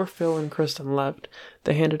 Before Phil and Kristen left,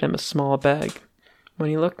 they handed him a small bag. When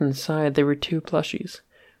he looked inside, there were two plushies,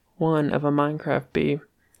 one of a Minecraft bee,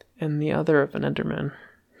 and the other of an Enderman.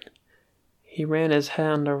 He ran his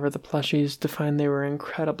hand over the plushies to find they were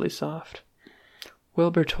incredibly soft.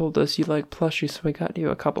 "Wilbur told us you like plushies, so we got you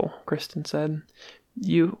a couple," Kristen said.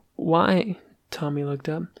 Why?" Tommy looked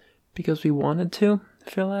up. "Because we wanted to?"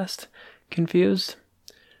 Phil asked, confused.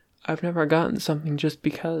 "I've never gotten something just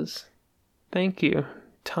because." "Thank you."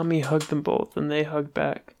 Tommy hugged them both, and they hugged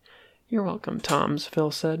back. "You're welcome, Toms,"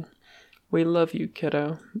 Phil said. "We love you,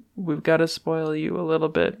 kiddo. We've got to spoil you a little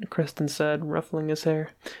bit," Kristen said, ruffling his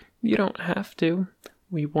hair. "You don't have to."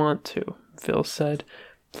 "We want to," Phil said,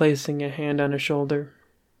 placing a hand on his shoulder.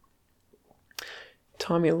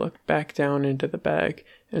 Tommy looked back down into the bag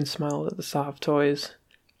and smiled at the soft toys.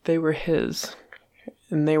 They were his,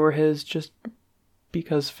 and they were his just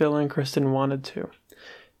because Phil and Kristen wanted to.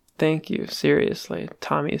 "Thank you, seriously,"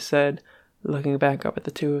 Tommy said, looking back up at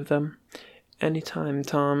the two of them. "Anytime,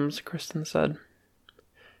 Toms," Kristen said.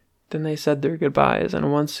 Then they said their goodbyes,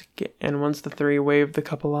 and once the three waved the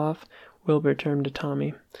couple off, Wilbur turned to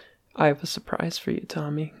Tommy. "I have a surprise for you,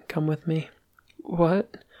 Tommy. Come with me."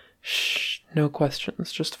 "What?" "Shh, no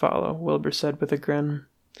questions, just follow," Wilbur said with a grin.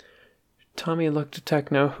 Tommy looked at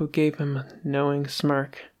Techno, who gave him a knowing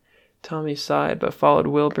smirk. Tommy sighed, but followed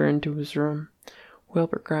Wilbur into his room.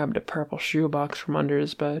 Wilbur grabbed a purple shoebox from under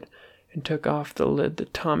his bed and took off the lid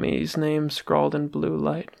that Tommy's name scrawled in blue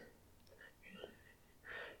light.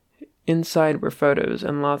 Inside were photos,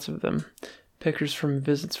 and lots of them. Pictures from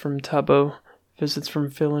visits from Tubbo, visits from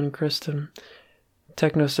Phil and Kristen,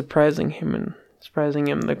 Techno surprising him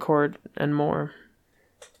the court, and more.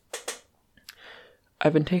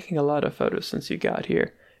 "I've been taking a lot of photos since you got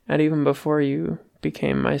here, and even before you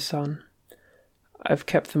became my son. I've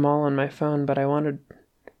kept them all on my phone, but I wanted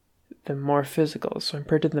them more physical, so I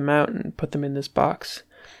printed them out and put them in this box.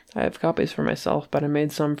 I have copies for myself, but I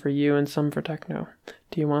made some for you and some for Techno.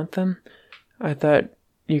 Do you want them? I thought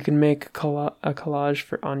you could make a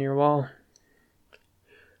collage on your wall."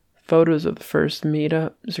 Photos of the first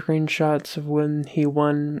meetup, screenshots of when he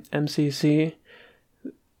won MCC,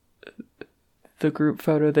 the group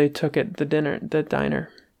photo they took at the diner.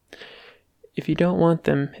 "If you don't want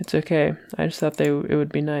them, it's okay. I just thought it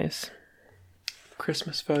would be nice."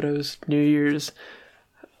 Christmas photos, New Year's,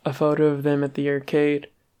 A photo of them at the arcade,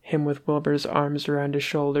 him with Wilbur's arms around his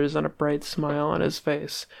shoulders and a bright smile on his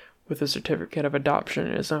face, with a certificate of adoption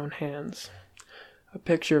in his own hands. A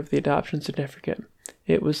picture of the adoption certificate.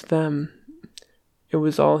 It was them. It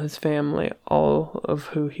was all his family, all of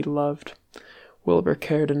who he loved. Wilbur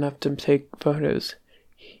cared enough to take photos.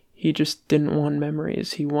 He just didn't want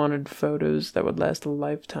memories. He wanted photos that would last a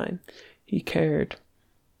lifetime. He cared.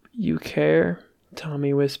 You care?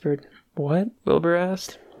 Tommy whispered. What? Wilbur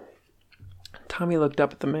asked. Tommy looked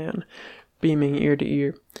up at the man, beaming ear to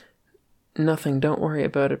ear. Nothing, don't worry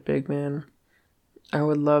about it, big man. I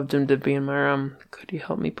would love them to be in my room. Could you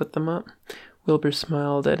help me put them up? Wilbur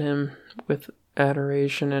smiled at him with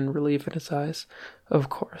adoration and relief in his eyes. Of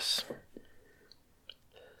course.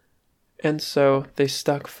 And so they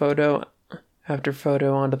stuck photo after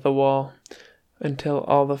photo onto the wall until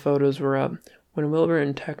all the photos were up. When Wilbur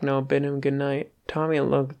and Techno bid him goodnight, Tommy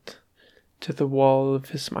looked to the wall of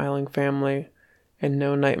his smiling family, and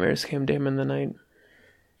no nightmares came to him in the night.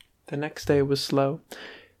 The next day was slow.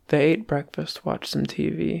 They ate breakfast, watched some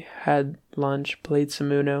TV, had lunch, played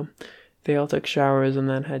some Uno. They all took showers and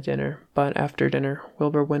then had dinner. But after dinner,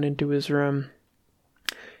 Wilbur went into his room.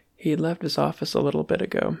 He had left his office a little bit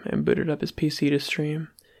ago and booted up his PC to stream.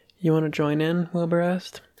 You want to join in? Wilbur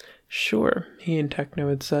asked. Sure, he and Techno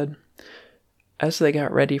had said. As they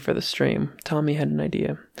got ready for the stream, Tommy had an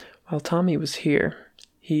idea. While Tommy was here,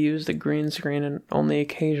 he used a green screen and only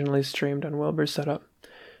occasionally streamed on Wilbur's setup.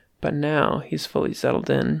 But now he's fully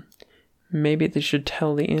settled in. Maybe they should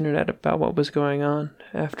tell the internet about what was going on.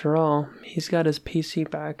 After all, he's got his PC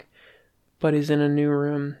back, but he's in a new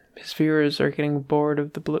room. His viewers are getting bored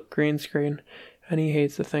of the green screen, and he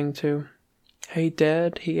hates the thing too. Hey,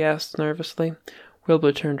 Dad, he asked nervously.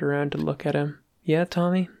 Wilbur turned around to look at him. Yeah,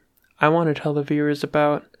 Tommy? I want to tell the viewers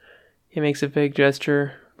about... He makes a vague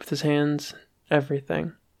gesture with his hands.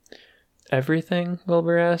 Everything. Everything?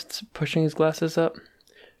 Wilbur asked, pushing his glasses up.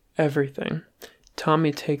 Everything.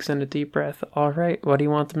 Tommy takes in a deep breath. All right, what do you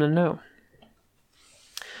want them to know?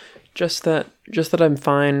 Just that I'm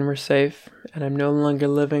fine, we're safe, and I'm no longer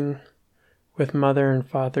living with Mother and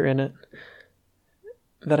Father in it.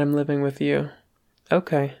 That I'm living with you.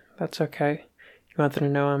 Okay, that's okay. You want them to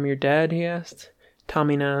know I'm your dad, he asked.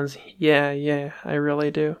 Tommy nods. Yeah, I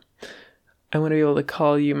really do. I want to be able to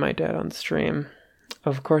call you my dad on stream.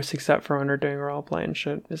 Of course, except for when we're doing roleplay and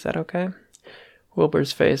shit. Is that okay?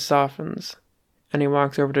 Wilbur's face softens, and he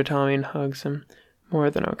walks over to Tommy and hugs him. More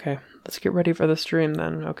than okay. Let's get ready for the stream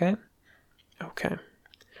then, okay? Okay.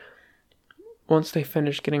 Once they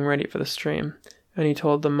finished getting ready for the stream, and he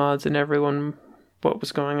told the mods and everyone what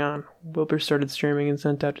was going on, Wilbur started streaming and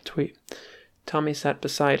sent out a tweet. Tommy sat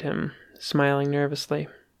beside him, smiling nervously.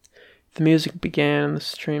 The music began and the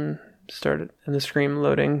stream started, and the screen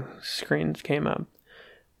loading screen came up.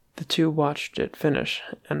 The two watched it finish,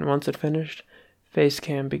 and once it finished,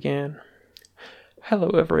 Facecam began. Hello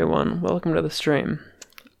everyone, welcome to the stream.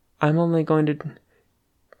 I'm only going to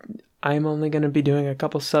be doing a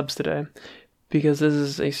couple subs today, because this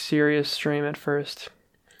is a serious stream at first.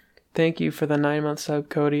 Thank you for the 9-month sub,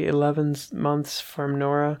 Cody, 11 months from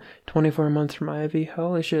Nora, 24 months from Ivy.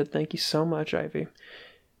 Holy shit, thank you so much, Ivy.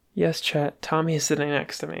 Yes, chat, Tommy is sitting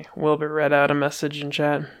next to me. Wilbur read out a message in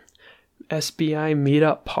chat. SBI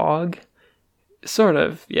Meetup Pog? Sort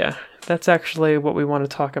of, yeah. That's actually what we want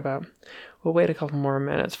to talk about. We'll wait a couple more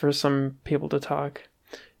minutes for some people to talk.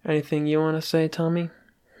 Anything you want to say, Tommy?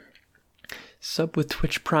 Sub with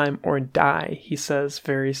Twitch Prime or die, he says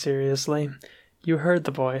very seriously. You heard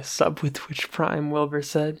the boy. Sub with Twitch Prime, Wilbur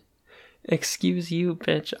said. Excuse you,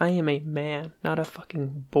 bitch. I am a man, not a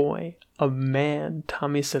fucking boy. A man,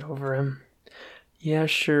 Tommy said over him. Yeah,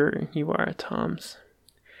 sure, you are, Toms.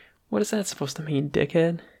 What is that supposed to mean,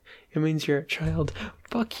 dickhead? It means you're a child.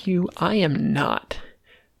 Fuck you, I am not.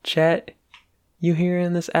 Chat, you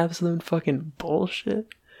hearing this absolute fucking bullshit?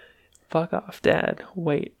 Fuck off, Dad.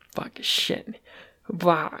 Wait, fuck shit.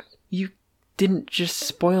 Wow, you didn't just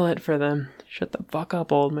spoil it for them. Shut the fuck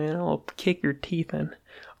up, old man. I'll kick your teeth in.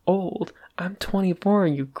 Old? I'm 24,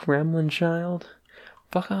 you gremlin child.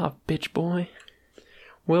 Fuck off, bitch boy.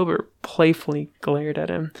 Wilbur playfully glared at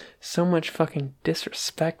him. So much fucking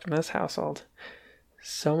disrespect in this household.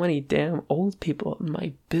 So many damn old people in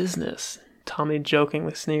my business, Tommy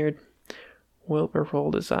jokingly sneered. Wilbur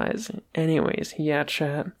rolled his eyes. Anyways, yeah,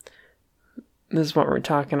 chat. This is what we're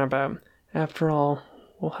talking about. After all,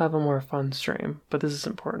 we'll have a more fun stream, but this is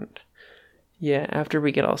important. Yeah, after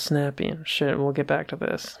we get all snappy and shit, we'll get back to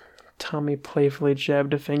this. Tommy playfully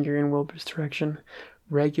jabbed a finger in Wilbur's direction.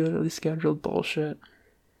 Regularly scheduled bullshit.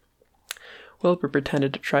 Wilbur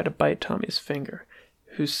pretended to try to bite Tommy's finger,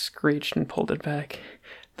 who screeched and pulled it back.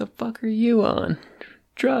 The fuck are you on?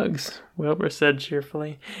 Drugs, Wilbur said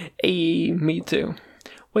cheerfully. Hey, me too.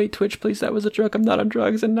 Wait, Twitch, please, that was a joke. I'm not on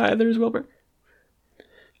drugs, and neither is Wilbur.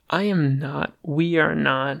 I am not. We are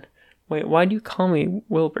not. Wait, why do you call me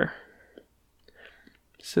Wilbur?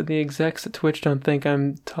 So the execs at Twitch don't think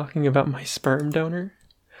I'm talking about my sperm donor?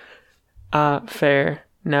 Fair.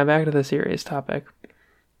 Now back to the serious topic.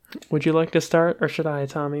 Would you like to start, or should I,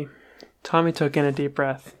 Tommy? Tommy took in a deep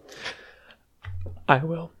breath. I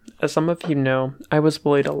will. As some of you know, I was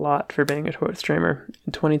bullied a lot for being a Twitch streamer.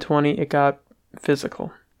 In 2020, it got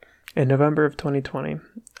physical. In November of 2020,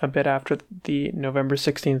 a bit after the November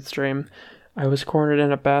 16th stream, I was cornered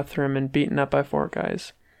in a bathroom and beaten up by 4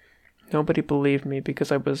 guys. Nobody believed me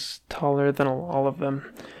because I was taller than all of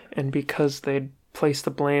them, and because they'd placed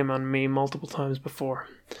the blame on me multiple times before.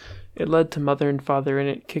 It led to Mother and Father in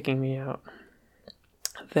it kicking me out.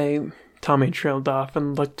 Tommy trailed off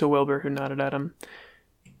and looked to Wilbur, who nodded at him.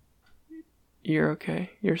 You're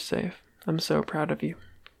okay. You're safe. I'm so proud of you.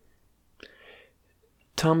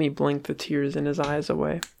 Tommy blinked the tears in his eyes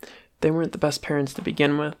away. They weren't the best parents to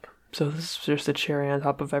begin with, so this is just a cherry on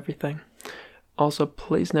top of everything. Also,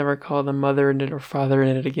 please never call them mother in it or father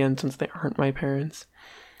in it again, since they aren't my parents.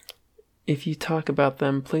 If you talk about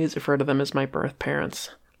them, please refer to them as my birth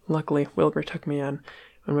parents. Luckily, Wilbur took me in,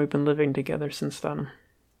 and we've been living together since then.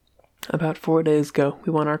 About 4 days ago,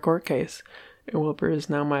 we won our court case, and Wilbur is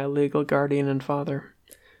now my legal guardian and father.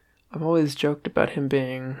 I've always joked about him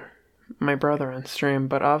being my brother on stream,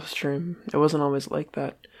 but off stream, it wasn't always like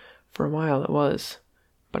that. For a while, it was.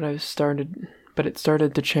 But it started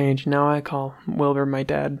to change. Now I call Wilbur my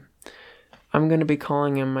dad. I'm going to be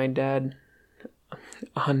calling him my dad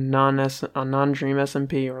on non-Dream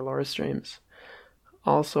SMP or Laura streams.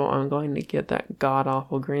 Also, I'm going to get that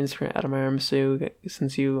god-awful green screen out of my MSU,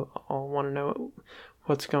 since you all want to know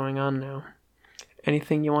what's going on now.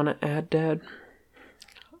 Anything you want to add, Dad?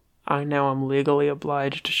 I know I'm legally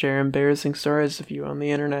obliged to share embarrassing stories of you on the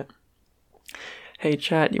internet. Hey,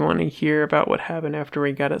 chat, you want to hear about what happened after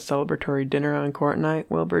we got a celebratory dinner on court night?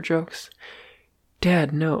 Wilbur jokes.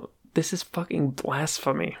 Dad, no, this is fucking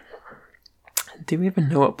blasphemy. Do you even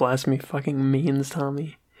know what blasphemy fucking means,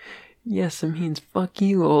 Tommy? Yes, it means fuck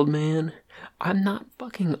you, old man. I'm not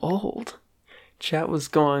fucking old. Chat was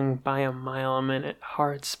going by a mile a minute,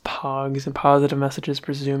 hearts, pogs, and positive messages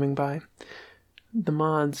presuming by. The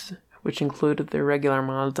mods, which included their regular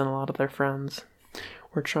mods and a lot of their friends,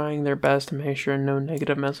 were trying their best to make sure no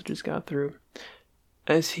negative messages got through.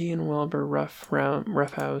 As he and Wilbur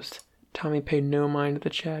roughhoused, Tommy paid no mind to the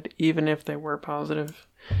chat, even if they were positive.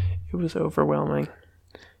 It was overwhelming,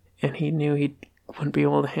 and he knew he wouldn't be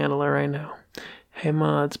able to handle it right now. Hey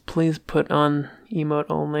mods, please put on emote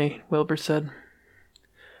only, Wilbur said.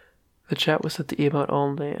 The chat was set to emote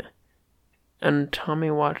only, and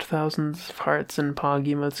Tommy watched thousands of hearts and pog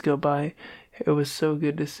emotes go by. It was so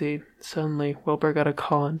good to see. Suddenly, Wilbur got a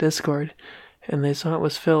call on Discord, and they saw it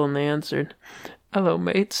was Phil, and they answered. Hello,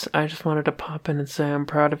 mates. I just wanted to pop in and say I'm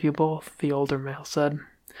proud of you both, the older male said.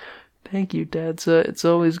 Thank you, Dadza. It's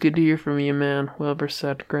always good to hear from you, man, Wilbur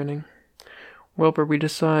said, grinning. Wilbur, we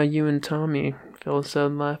just saw you and Tommy, Phil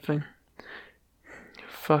said, laughing.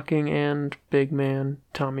 Fucking and big man,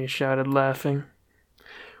 Tommy shouted, laughing.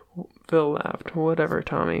 Phil laughed. Whatever,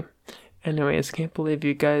 Tommy. Anyways, can't believe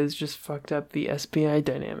you guys just fucked up the SBI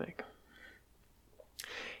dynamic.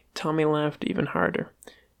 Tommy laughed even harder.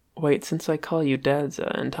 Wait, since I call you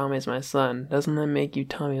Dadza and Tommy's my son, doesn't that make you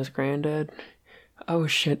Tommy's granddad? Oh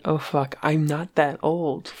shit, oh fuck, I'm not that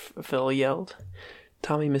old, Phil yelled.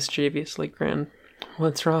 Tommy mischievously grinned.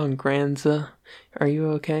 What's wrong, Granza? Are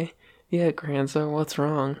you okay? Yeah, Granza, what's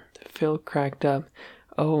wrong? Phil cracked up.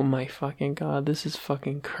 Oh my fucking god, this is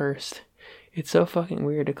fucking cursed. It's so fucking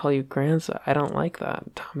weird to call you Granza. I don't like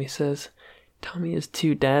that, Tommy says. Tommy is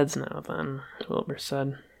 2 dads now then, Wilbur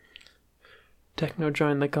said. Techno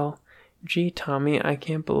joined the call. Gee, Tommy, I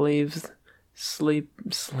can't believe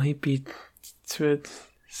Sleepy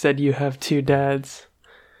said you have 2 dads.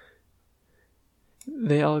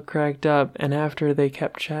 They all cracked up, and after they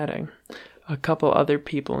kept chatting, a couple other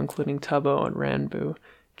people, including Tubbo and Ranboo,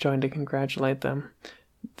 joined to congratulate them.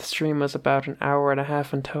 The stream was about an hour and a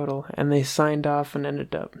half in total, and they signed off and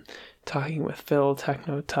ended up talking with Phil,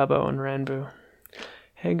 Techno, Tubbo, and Ranboo.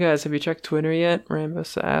 Hey guys, have you checked Twitter yet?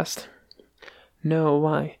 Ranboo asked. No,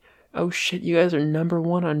 why? Oh shit, you guys are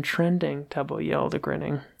 #1 on trending, Tubbo yelled,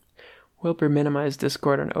 grinning. Wilbur minimized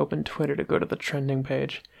Discord and opened Twitter to go to the trending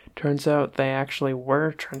page. Turns out they actually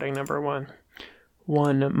were trending #1.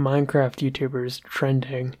 1 Minecraft YouTubers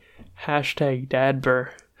trending.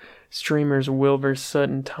 #Dadbur. Streamers Wilbur Soot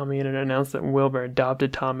and Tommy Innit announced that Wilbur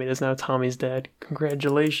adopted Tommy and is now Tommy's dad.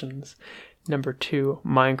 Congratulations. Number 2,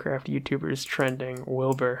 Minecraft YouTubers trending.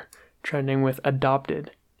 Wilbur trending with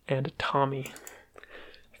adopted and Tommy.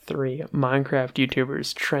 3, Minecraft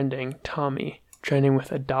YouTubers trending. Tommy trending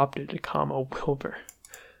with adopted, Wilbur.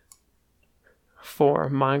 4,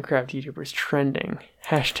 Minecraft YouTubers trending.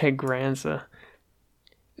 #Granza.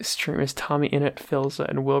 Streamers Tommy Innit, Philza,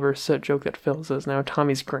 and Wilbur Soot joke that Philza is now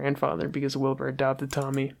Tommy's grandfather because Wilbur adopted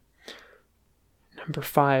Tommy. Number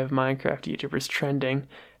 5, Minecraft YouTubers trending.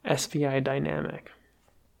 SVI Dynamic.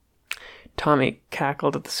 Tommy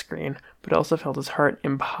cackled at the screen, but also felt his heart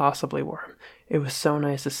impossibly warm. It was so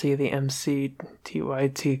nice to see the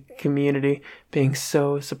MCTYT community being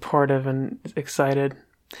so supportive and excited.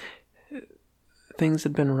 Things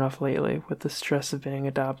had been rough lately with the stress of being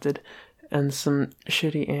adopted and some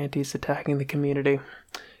shitty aunties attacking the community.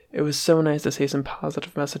 It was so nice to see some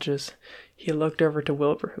positive messages. He looked over to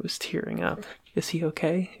Wilbur, who was tearing up. Is he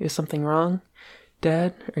okay? Is something wrong?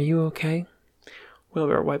 Dad, are you okay?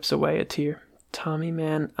 Wilbur wipes away a tear. Tommy,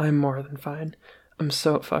 man, I'm more than fine. I'm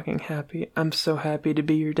so fucking happy. I'm so happy to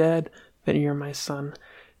be your dad, that you're my son,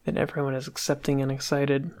 that everyone is accepting and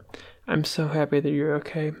excited. I'm so happy that you're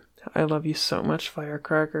okay. I love you so much,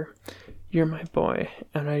 Firecracker. You're my boy,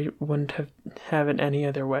 and I wouldn't have it any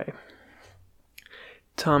other way.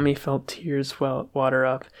 Tommy felt tears water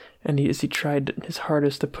up, and as he tried his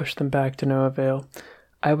hardest to push them back to no avail.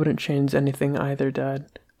 I wouldn't change anything either,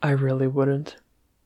 Dad. I really wouldn't.